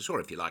inferior rectus, or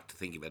if you like to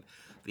think of it,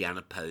 the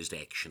unopposed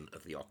action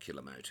of the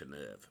oculomotor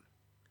nerve.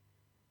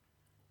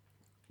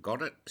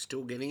 Got it?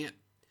 Still getting it?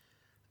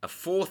 A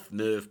fourth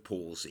nerve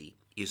palsy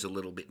is a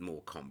little bit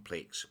more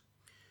complex.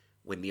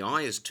 When the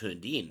eye is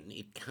turned in,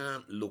 it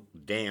can't look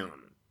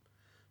down.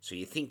 So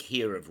you think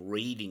here of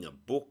reading a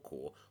book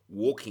or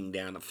walking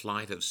down a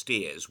flight of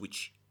stairs,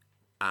 which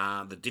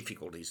are the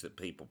difficulties that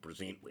people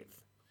present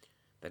with.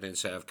 They don't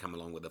say, I've come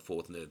along with a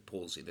fourth nerve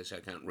palsy. They say,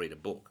 I can't read a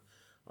book.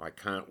 I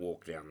can't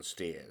walk down the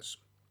stairs.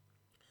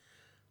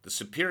 The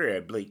superior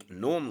oblique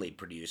normally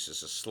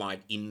produces a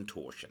slight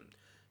intorsion.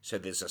 So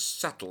there's a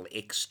subtle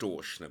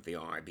extorsion of the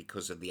eye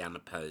because of the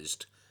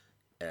unopposed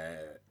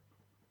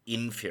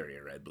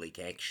inferior oblique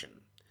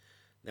action.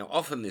 Now,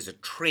 often there's a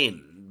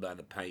trend by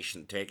the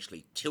patient to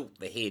actually tilt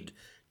the head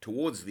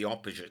towards the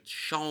opposite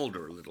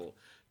shoulder a little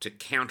to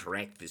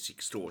counteract this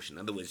extortion.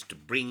 In other words, to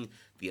bring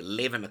the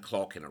 11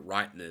 o'clock in a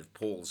right nerve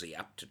palsy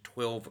up to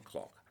 12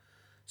 o'clock,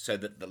 so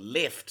that the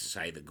left,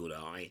 say the good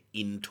eye,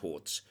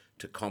 intorts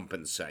to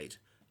compensate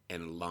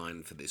and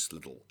align for this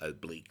little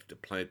oblique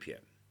diplopia.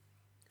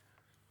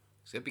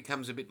 So it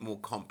becomes a bit more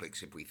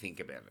complex if we think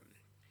about it.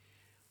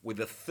 With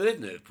a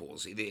third nerve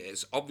palsy,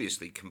 there's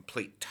obviously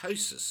complete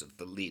ptosis of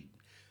the lid.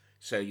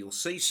 So you'll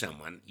see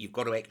someone, you've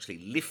got to actually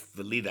lift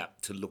the lid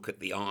up to look at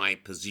the eye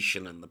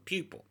position and the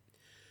pupil.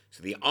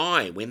 So the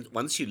eye,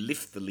 once you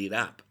lift the lid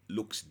up,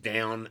 looks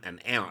down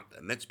and out,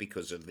 and that's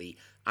because of the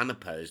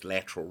unopposed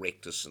lateral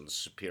rectus and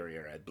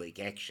superior oblique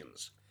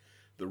actions.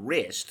 The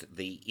rest,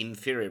 the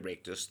inferior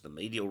rectus, the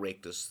medial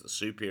rectus, the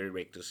superior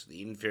rectus,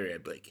 the inferior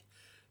oblique,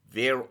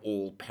 they're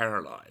all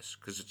paralysed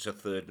because it's a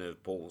third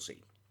nerve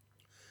palsy.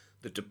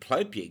 The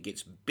diplopia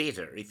gets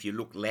better if you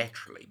look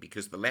laterally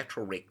because the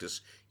lateral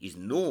rectus is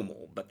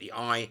normal, but the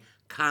eye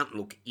can't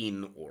look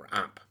in or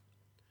up.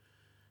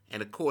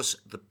 And of course,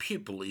 the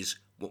pupil is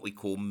what we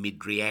call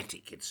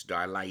midriatic. It's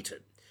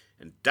dilated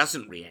and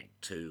doesn't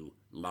react to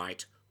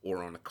light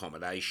or on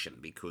accommodation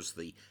because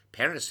the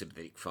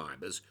parasympathetic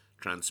fibres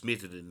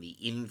transmitted in the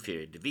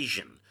inferior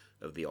division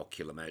of the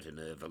oculomotor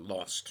nerve are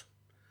lost.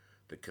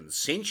 The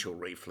consensual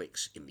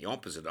reflex in the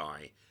opposite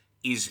eye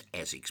is,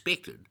 as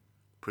expected,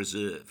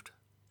 preserved.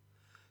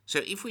 So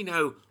if we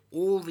know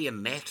all the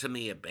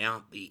anatomy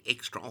about the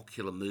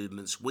extraocular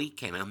movements, we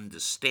can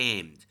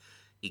understand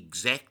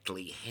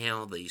exactly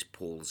how these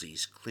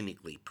palsies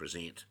clinically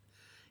present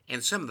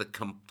and some of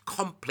the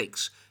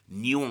complex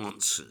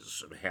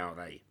nuances of how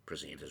they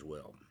present as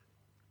well.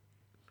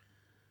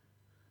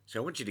 So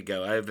I want you to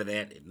go over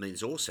that. It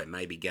means also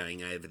maybe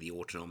going over the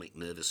autonomic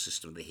nervous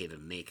system of the head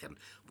and neck, and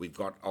we've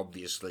got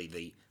obviously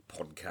the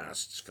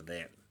podcasts for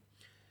that.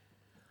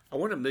 I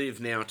want to move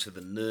now to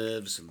the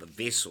nerves and the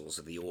vessels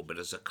of the orbit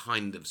as a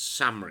kind of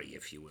summary,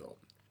 if you will.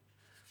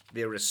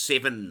 There are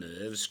 7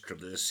 nerves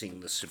traversing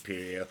the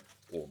superior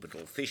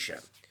orbital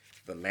fissure: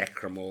 the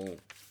lacrimal,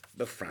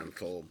 the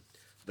frontal,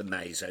 the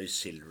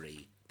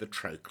nasociliary, the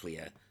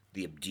trochlear,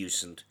 the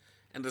abducent,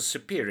 and the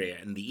superior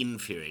and the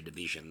inferior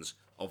divisions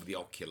of the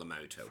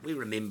oculomotor. We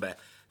remember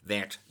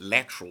that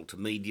lateral to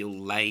medial,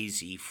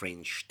 lazy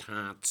French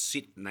tart,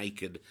 sit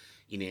naked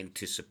in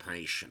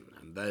anticipation,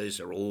 and those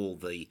are all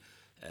the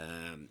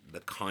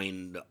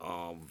kind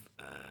of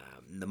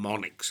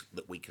mnemonics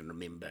that we can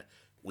remember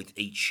with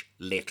each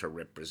letter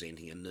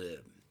representing a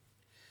nerve.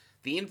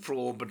 The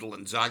infraorbital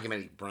and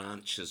zygomatic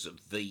branches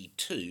of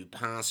V2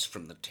 pass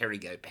from the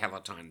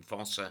pterygopalatine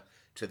fossa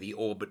to the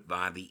orbit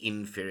via the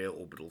inferior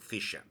orbital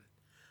fissure.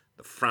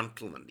 The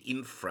frontal and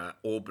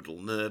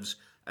infraorbital nerves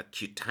are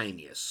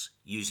cutaneous,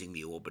 using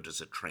the orbit as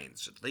a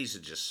transit. These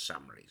are just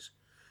summaries.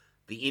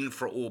 The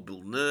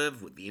infraorbital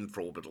nerve with the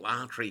infraorbital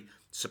artery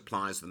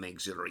supplies the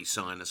maxillary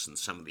sinus and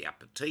some of the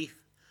upper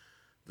teeth.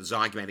 The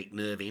zygomatic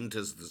nerve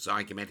enters the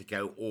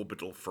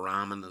zygomatico-orbital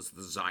foramen as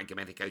the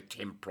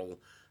zygomatico-temporal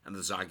and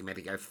the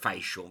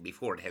zygomatico-facial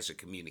before it has a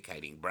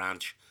communicating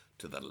branch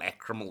to the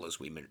lacrimal, as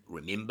we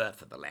remember,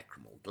 for the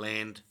lacrimal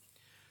gland.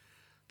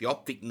 The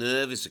optic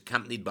nerve is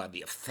accompanied by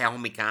the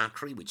ophthalmic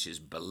artery, which is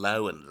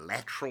below and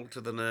lateral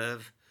to the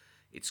nerve.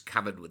 It's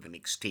covered with an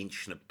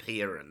extension of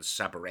pia and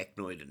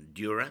subarachnoid and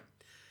dura.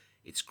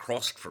 It's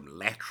crossed from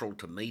lateral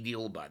to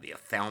medial by the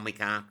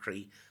ophthalmic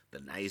artery, the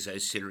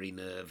nasociliary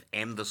nerve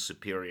and the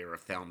superior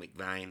ophthalmic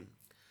vein.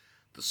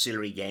 The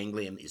ciliary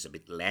ganglion is a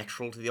bit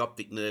lateral to the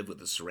optic nerve with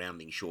the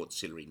surrounding short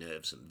ciliary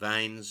nerves and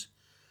veins.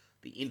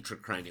 The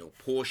intracranial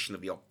portion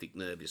of the optic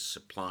nerve is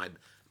supplied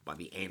by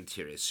the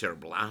anterior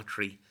cerebral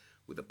artery,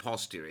 with a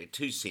posterior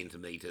 2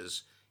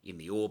 centimetres in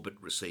the orbit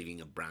receiving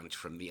a branch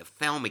from the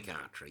ophthalmic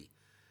artery,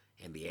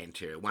 and the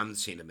anterior 1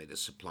 centimetre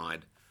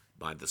supplied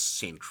by the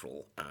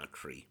central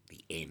artery,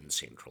 the end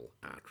central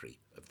artery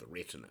of the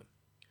retina.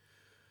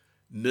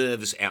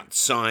 Nerves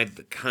outside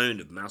the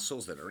cone of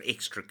muscles that are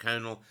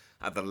extraconal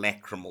are the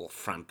lacrimal,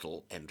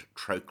 frontal and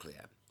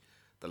trochlear.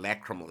 The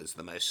lacrimal is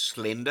the most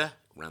slender,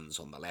 runs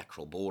on the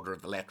lateral border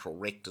of the lateral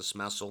rectus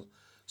muscle,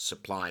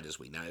 supplied, as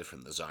we know,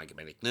 from the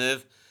zygomatic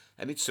nerve,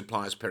 and it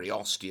supplies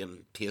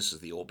periosteum, pierces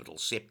the orbital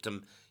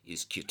septum,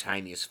 is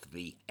cutaneous for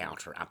the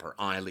outer upper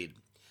eyelid,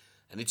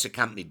 and it's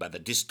accompanied by the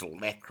distal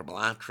lacrimal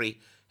artery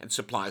and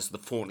supplies the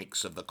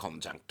fornix of the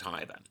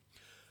conjunctiva.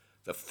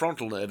 The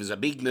frontal nerve is a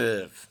big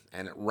nerve,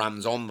 and it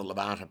runs on the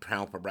levator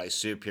palpebrae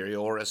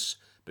superioris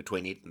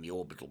between it and the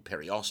orbital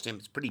periosteum.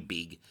 It's pretty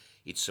big.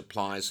 It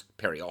supplies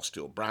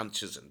periosteal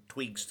branches and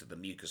twigs to the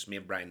mucous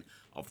membrane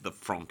of the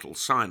frontal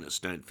sinus.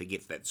 Don't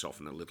forget, that's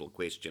often a little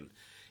question.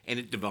 And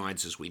it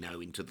divides, as we know,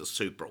 into the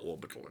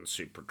supraorbital and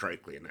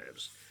supratrochlear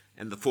nerves.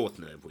 And the fourth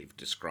nerve we've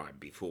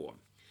described before.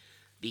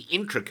 The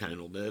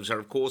intraconal nerves are,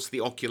 of course, the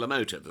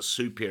oculomotor, the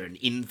superior and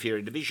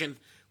inferior division,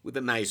 with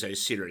the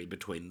nasociliary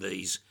between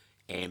these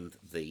and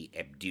the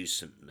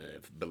abducent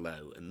nerve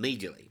below and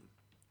medially.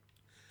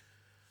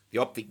 The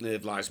optic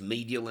nerve lies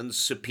medial and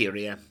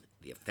superior.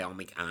 The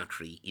ophthalmic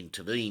artery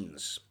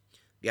intervenes.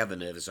 The other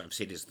nerve, as I've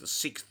said, is the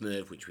sixth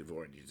nerve, which we've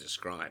already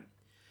described.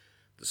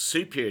 The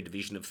superior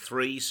division of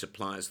 3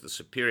 supplies the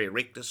superior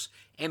rectus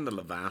and the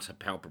levator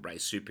palpebrae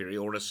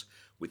superioris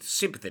with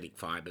sympathetic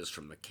fibres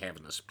from the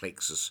cavernous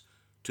plexus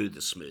to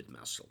the smooth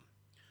muscle.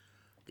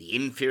 The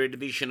inferior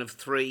division of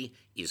 3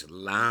 is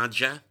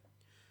larger,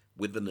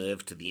 with the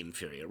nerve to the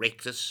inferior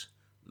rectus,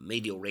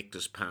 medial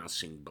rectus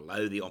passing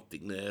below the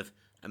optic nerve,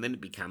 and then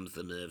it becomes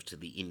the nerve to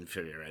the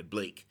inferior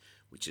oblique,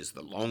 which is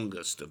the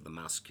longest of the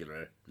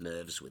muscular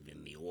nerves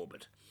within the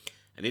orbit.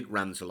 And it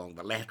runs along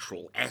the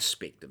lateral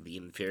aspect of the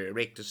inferior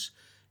rectus,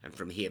 and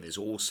from here there's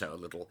also a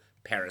little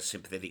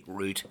parasympathetic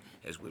route,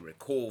 as we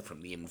recall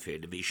from the inferior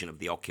division of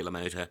the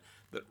oculomotor,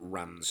 that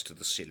runs to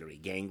the ciliary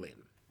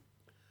ganglion.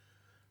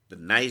 The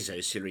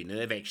nasociliary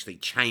nerve actually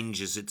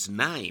changes its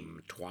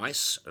name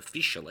twice,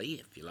 officially,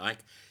 if you like.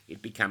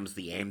 It becomes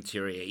the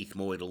anterior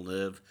ethmoidal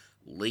nerve,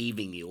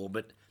 leaving the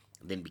orbit,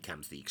 and then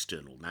becomes the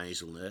external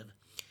nasal nerve.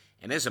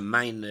 And as a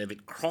main nerve,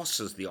 it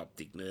crosses the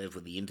optic nerve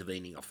with the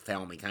intervening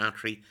ophthalmic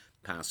artery,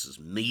 passes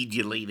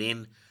medially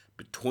then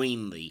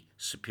between the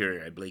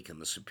superior oblique and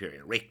the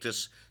superior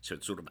rectus, so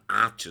it sort of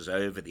arches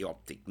over the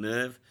optic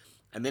nerve,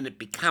 and then it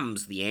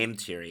becomes the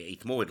anterior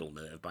ethmoidal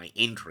nerve by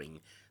entering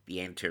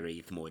the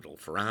anterior ethmoidal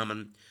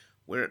foramen,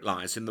 where it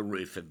lies in the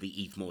roof of the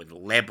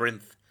ethmoidal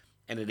labyrinth,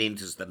 and it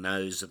enters the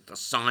nose at the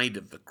side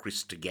of the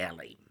crista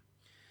galli.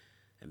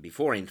 And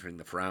before entering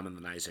the foramen,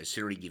 the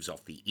nasociliary gives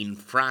off the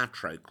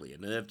infratrochlear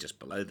nerve, just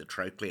below the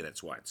trochlea,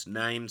 that's why it's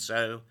named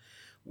so,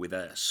 with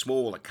a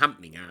small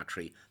accompanying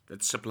artery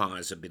that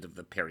supplies a bit of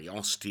the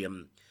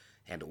periosteum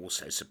and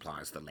also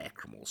supplies the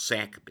lacrimal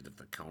sac, a bit of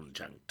the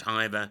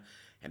conjunctiva,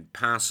 and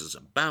passes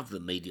above the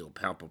medial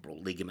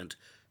palpebral ligament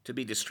to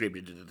be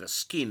distributed to the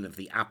skin of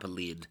the upper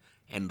lid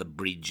and the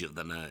bridge of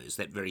the nose,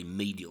 that very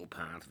medial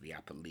part of the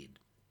upper lid.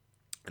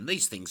 And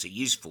these things are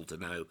useful to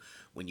know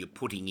when you're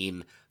putting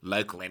in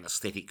local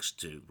anaesthetics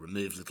to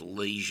remove little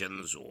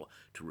lesions or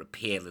to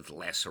repair little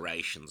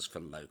lacerations for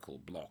local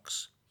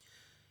blocks.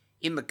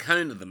 In the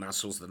cone of the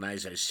muscles, the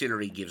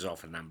nasociliary gives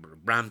off a number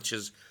of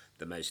branches.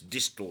 The most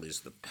distal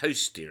is the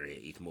posterior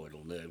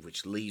ethmoidal nerve,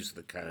 which leaves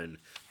the cone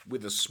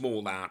with a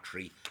small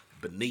artery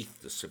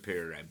beneath the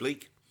superior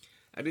oblique,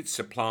 and it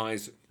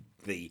supplies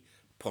the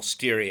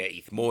posterior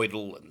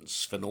ethmoidal and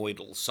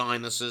sphenoidal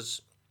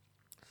sinuses.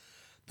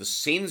 The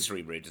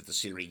sensory route of the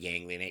ciliary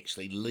ganglion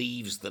actually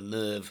leaves the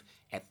nerve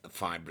at the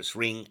fibrous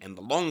ring, and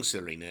the long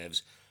ciliary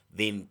nerves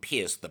then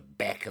pierce the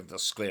back of the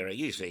sclera.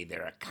 Usually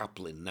there are a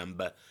couple in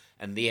number,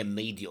 and they're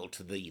medial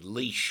to the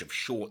leash of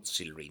short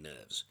ciliary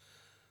nerves.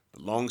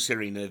 The long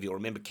ciliary nerve, you'll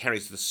remember,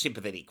 carries the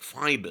sympathetic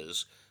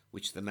fibres,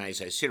 which the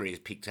nasociliary has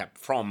picked up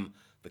from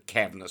the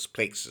cavernous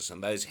plexus,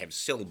 and those have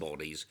cell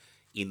bodies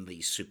in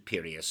the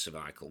superior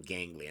cervical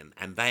ganglion,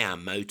 and they are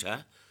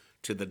motor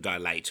to the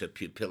dilator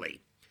pupillae.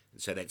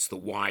 And so that's the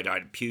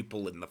wide-eyed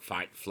pupil in the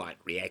fight-flight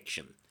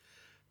reaction.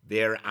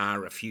 There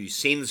are a few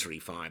sensory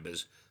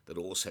fibres that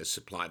also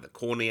supply the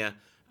cornea,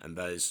 and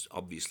those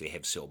obviously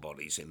have cell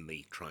bodies in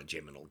the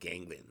trigeminal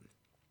ganglion.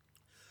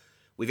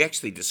 We've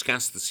actually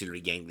discussed the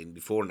ciliary ganglion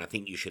before, and I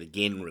think you should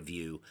again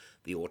review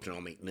the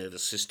autonomic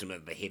nervous system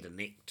of the head and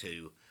neck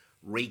to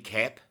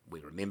recap.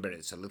 We remember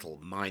it's a little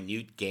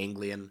minute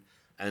ganglion,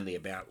 only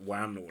about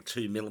 1 or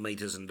 2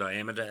 millimetres in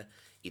diameter.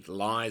 It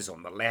lies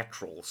on the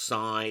lateral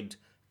side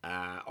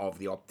of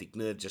the optic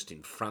nerve, just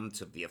in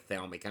front of the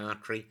ophthalmic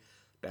artery,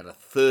 about a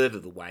third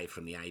of the way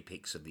from the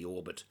apex of the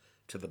orbit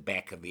to the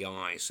back of the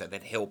eye, so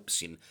that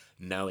helps in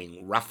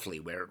knowing roughly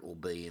where it will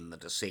be in the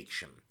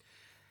dissection.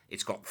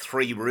 It's got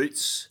 3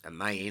 roots,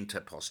 and they enter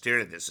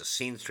posterior. There's a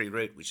sensory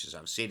root, which, as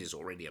I've said, is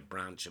already a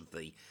branch of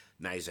the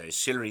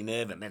nasociliary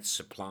nerve, and that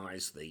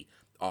supplies the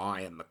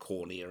eye and the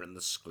cornea and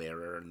the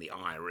sclera and the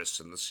iris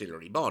and the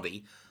ciliary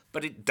body,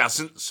 but it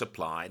doesn't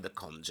supply the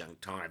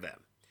conjunctiva.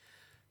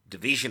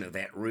 Division of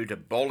that root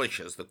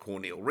abolishes the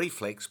corneal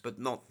reflex, but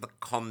not the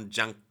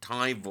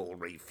conjunctival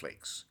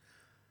reflex.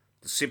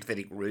 The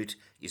sympathetic root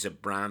is a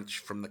branch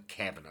from the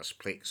cavernous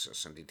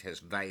plexus, and it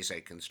has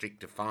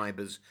vasoconstrictor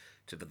fibres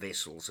to the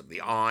vessels of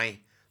the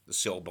eye. The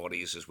cell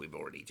bodies, as we've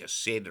already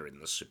just said, are in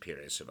the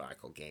superior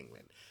cervical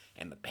ganglion.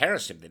 And the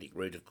parasympathetic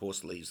root, of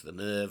course, leaves the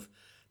nerve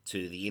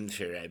to the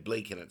inferior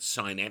oblique, and its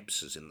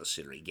synapses in the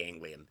ciliary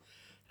ganglion,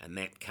 and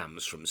that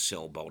comes from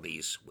cell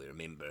bodies, we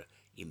remember,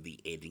 in the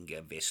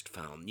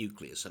Edinger-Westphal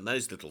nucleus. And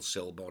those little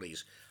cell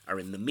bodies are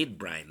in the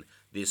midbrain.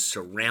 They're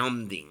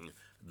surrounding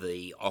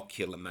the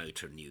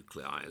oculomotor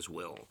nuclei as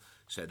well.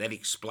 So that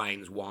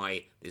explains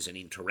why there's an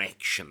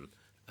interaction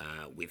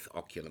with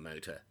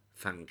oculomotor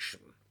function.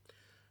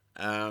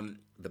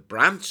 The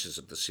branches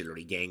of the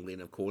ciliary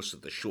ganglion, of course, are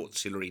the short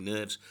ciliary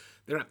nerves.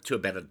 There are up to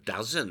about a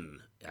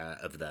dozen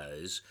of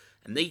those,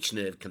 and each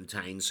nerve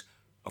contains,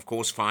 of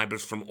course,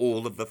 fibres from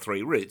all of the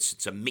 3 roots.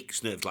 It's a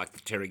mixed nerve like the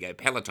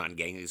pterygopalatine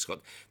ganglion. It's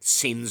got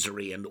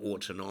sensory and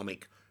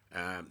autonomic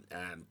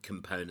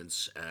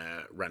components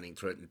running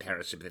through it, and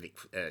parasympathetic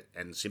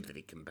and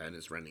sympathetic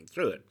components running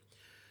through it.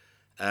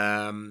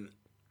 And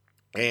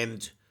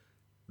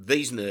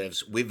these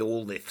nerves, with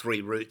all their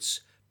 3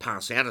 roots,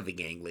 pass out of the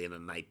ganglion,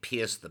 and they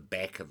pierce the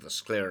back of the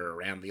sclera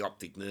around the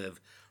optic nerve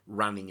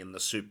running in the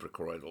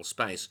suprachoroidal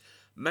space.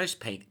 Most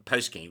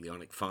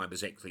postganglionic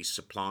fibres actually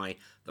supply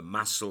the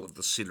muscle of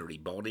the ciliary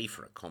body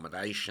for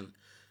accommodation,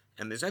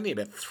 and there's only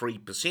about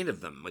 3%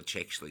 of them which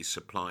actually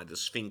supply the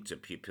sphincter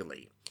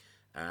pupillae.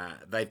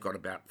 They've got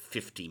about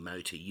 50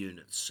 motor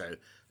units, so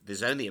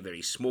there's only a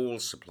very small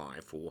supply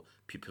for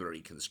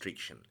pupillary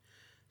constriction.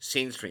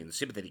 Sensory and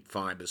sympathetic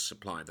fibres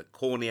supply the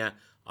cornea,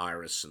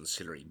 iris and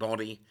ciliary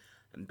body,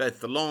 and both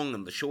the long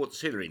and the short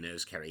ciliary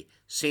nerves carry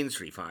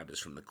sensory fibres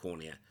from the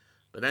cornea,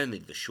 but only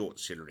the short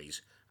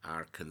ciliaries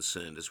are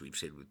concerned, as we've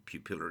said, with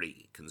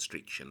pupillary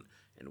constriction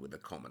and with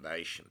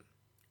accommodation.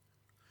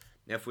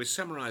 Now, if we're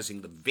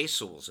summarising the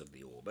vessels of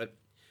the orbit,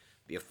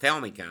 the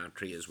ophthalmic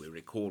artery, as we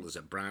recall, is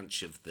a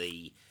branch of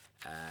the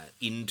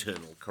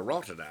internal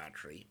carotid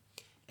artery,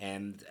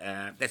 and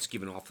that's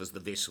given off as the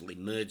vessel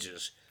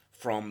emerges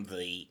from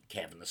the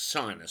cavernous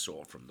sinus,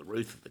 or from the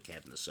roof of the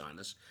cavernous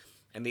sinus,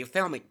 and the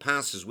ophthalmic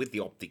passes with the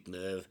optic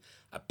nerve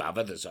above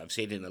it, as I've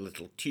said, in a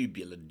little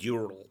tubular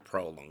dural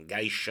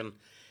prolongation,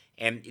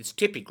 and it's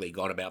typically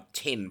got about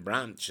 10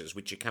 branches,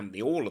 which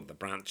accompany all of the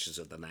branches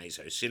of the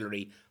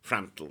nasociliary,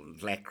 frontal and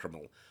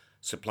lacrimal,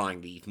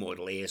 supplying the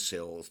ethmoidal air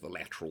cells, the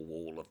lateral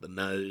wall of the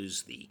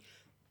nose, the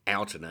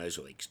outer nose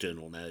or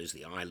external nose,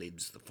 the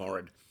eyelids, the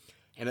forehead,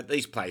 and at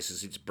these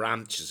places its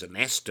branches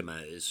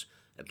anastomose,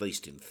 at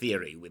least in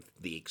theory, with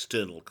the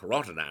external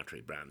carotid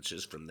artery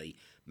branches from the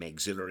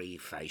maxillary,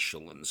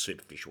 facial and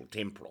superficial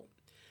temporal.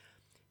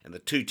 And the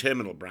 2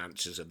 terminal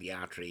branches of the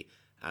artery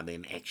are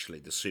then actually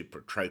the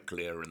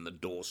supratrochlear and the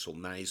dorsal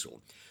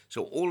nasal.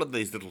 So all of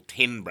these little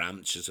 10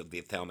 branches of the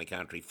ophthalmic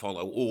artery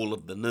follow all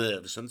of the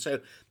nerves, and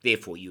so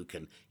therefore you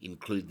can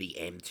include the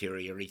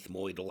anterior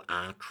ethmoidal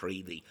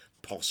artery, the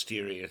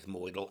posterior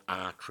ethmoidal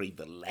artery,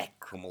 the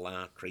lacrimal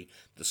artery,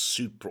 the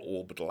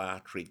supraorbital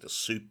artery, the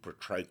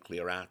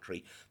supratrochlear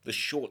artery, the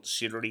short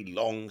ciliary,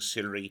 long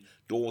ciliary,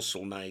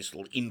 dorsal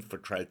nasal,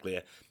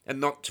 infratrochlear,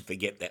 and not to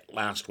forget that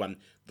last one,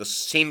 the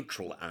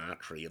central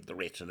artery of the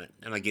retina,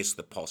 and I guess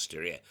the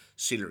posterior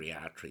ciliary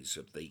arteries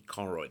of the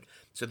choroid.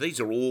 So these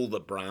are all the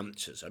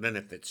branches. I don't know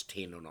if that's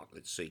 10 or not.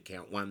 Let's see,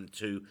 count 1,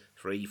 2,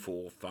 3,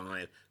 4,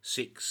 5,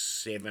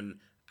 6, 7,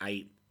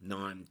 8,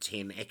 9,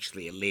 10,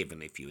 actually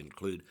 11 if you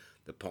include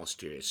the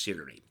posterior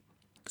ciliary.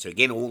 So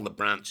again, all the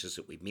branches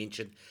that we've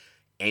mentioned,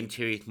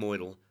 anterior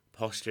ethmoidal,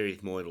 posterior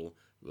ethmoidal,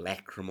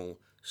 lacrimal,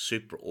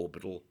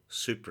 supraorbital,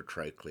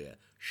 supratrochlear,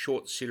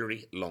 short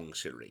ciliary, long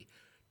ciliary,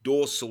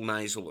 dorsal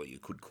nasal, or you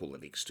could call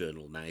it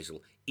external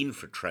nasal,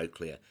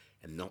 infratrochlear,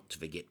 and not to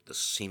forget the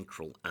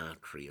central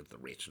artery of the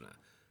retina.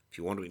 If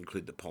you want to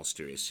include the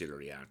posterior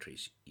ciliary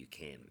arteries, you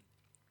can.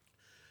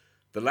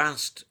 The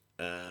last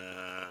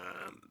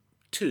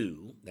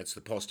 2, that's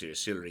the posterior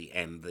ciliary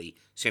and the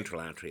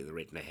central artery of the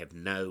retina, have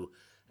no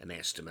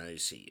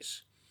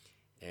anastomoses.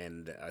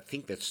 And I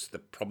think that's the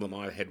problem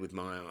I've had with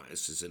my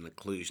eyes, is an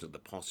occlusion of the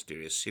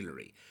posterior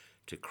ciliary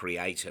to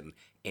create an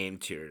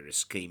anterior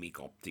ischemic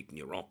optic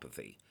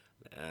neuropathy.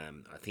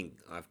 I think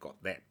I've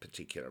got that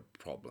particular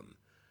problem.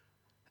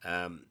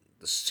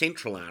 The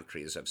central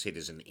artery, as I've said,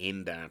 is an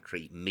end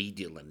artery,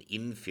 medial and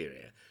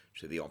inferior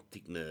to the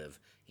optic nerve,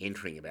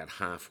 entering about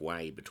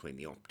halfway between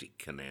the optic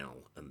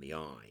canal and the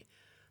eye.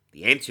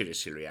 The anterior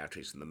ciliary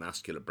arteries and the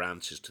muscular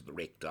branches to the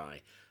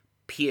recti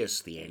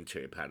pierce the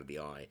anterior part of the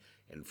eye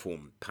and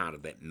form part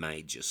of that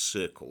major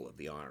circle of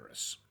the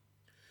iris.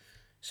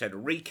 So to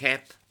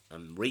recap,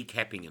 I'm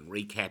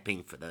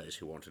recapping for those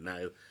who want to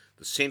know.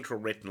 The central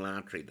retinal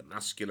artery, the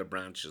muscular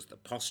branches, the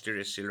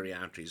posterior ciliary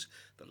arteries,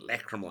 the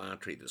lacrimal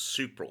artery, the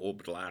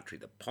supraorbital artery,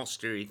 the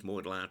posterior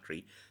ethmoidal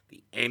artery,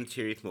 the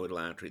anterior ethmoidal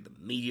artery, the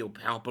medial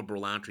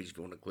palpebral arteries, if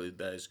you want to include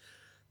those.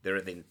 There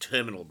are then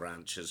terminal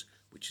branches,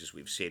 which, as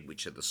we've said,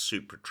 which are the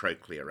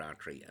supratrochlear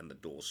artery and the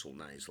dorsal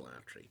nasal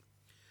artery.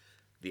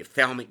 The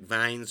ophthalmic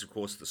veins, of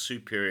course, the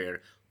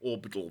superior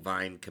orbital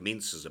vein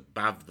commences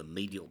above the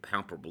medial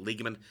palpebral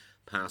ligament,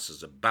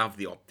 passes above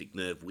the optic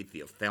nerve with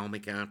the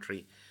ophthalmic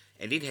artery,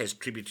 and it has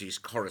tributaries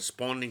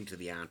corresponding to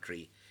the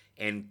artery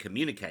and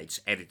communicates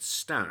at its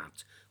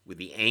start with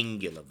the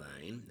angular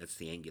vein, that's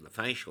the angular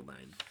facial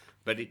vein,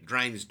 but it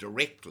drains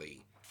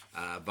directly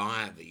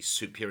via the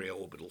superior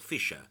orbital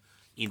fissure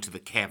into the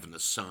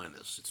cavernous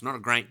sinus. It's not a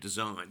great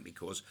design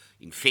because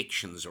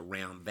infections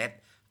around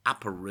that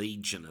upper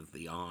region of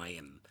the eye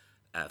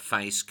and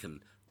face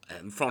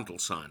and frontal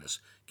sinus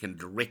can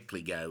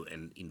directly go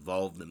and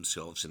involve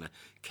themselves in a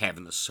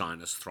cavernous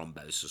sinus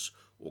thrombosis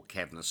or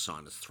cavernous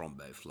sinus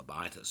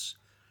thrombophlebitis.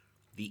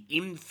 The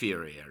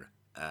inferior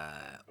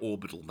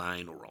orbital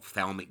vein or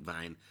ophthalmic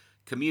vein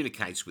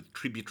communicates with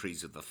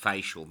tributaries of the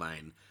facial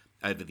vein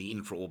over the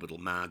infraorbital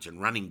margin,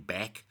 running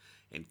back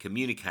and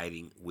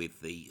communicating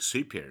with the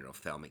superior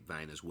ophthalmic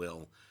vein as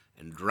well,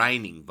 and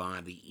draining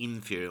via the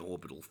inferior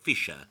orbital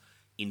fissure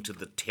into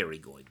the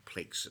pterygoid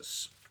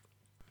plexus.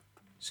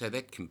 So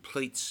that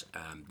completes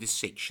this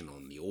section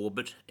on the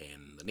orbit,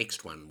 and the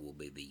next one will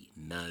be the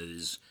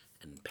nose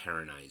and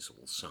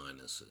paranasal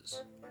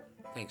sinuses.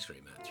 Thanks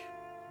very much.